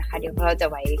พี่แพรวนะคะเดี๋ยวเราจะ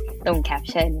ไว้ตรงแคป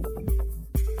ชั่น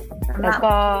แล้ว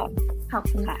ก็ขอบ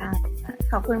คุณค่ะ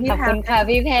ขอบคุณพี่แพรว ขอบคุณค่ะ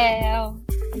พี่แพรว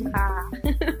ค่ะ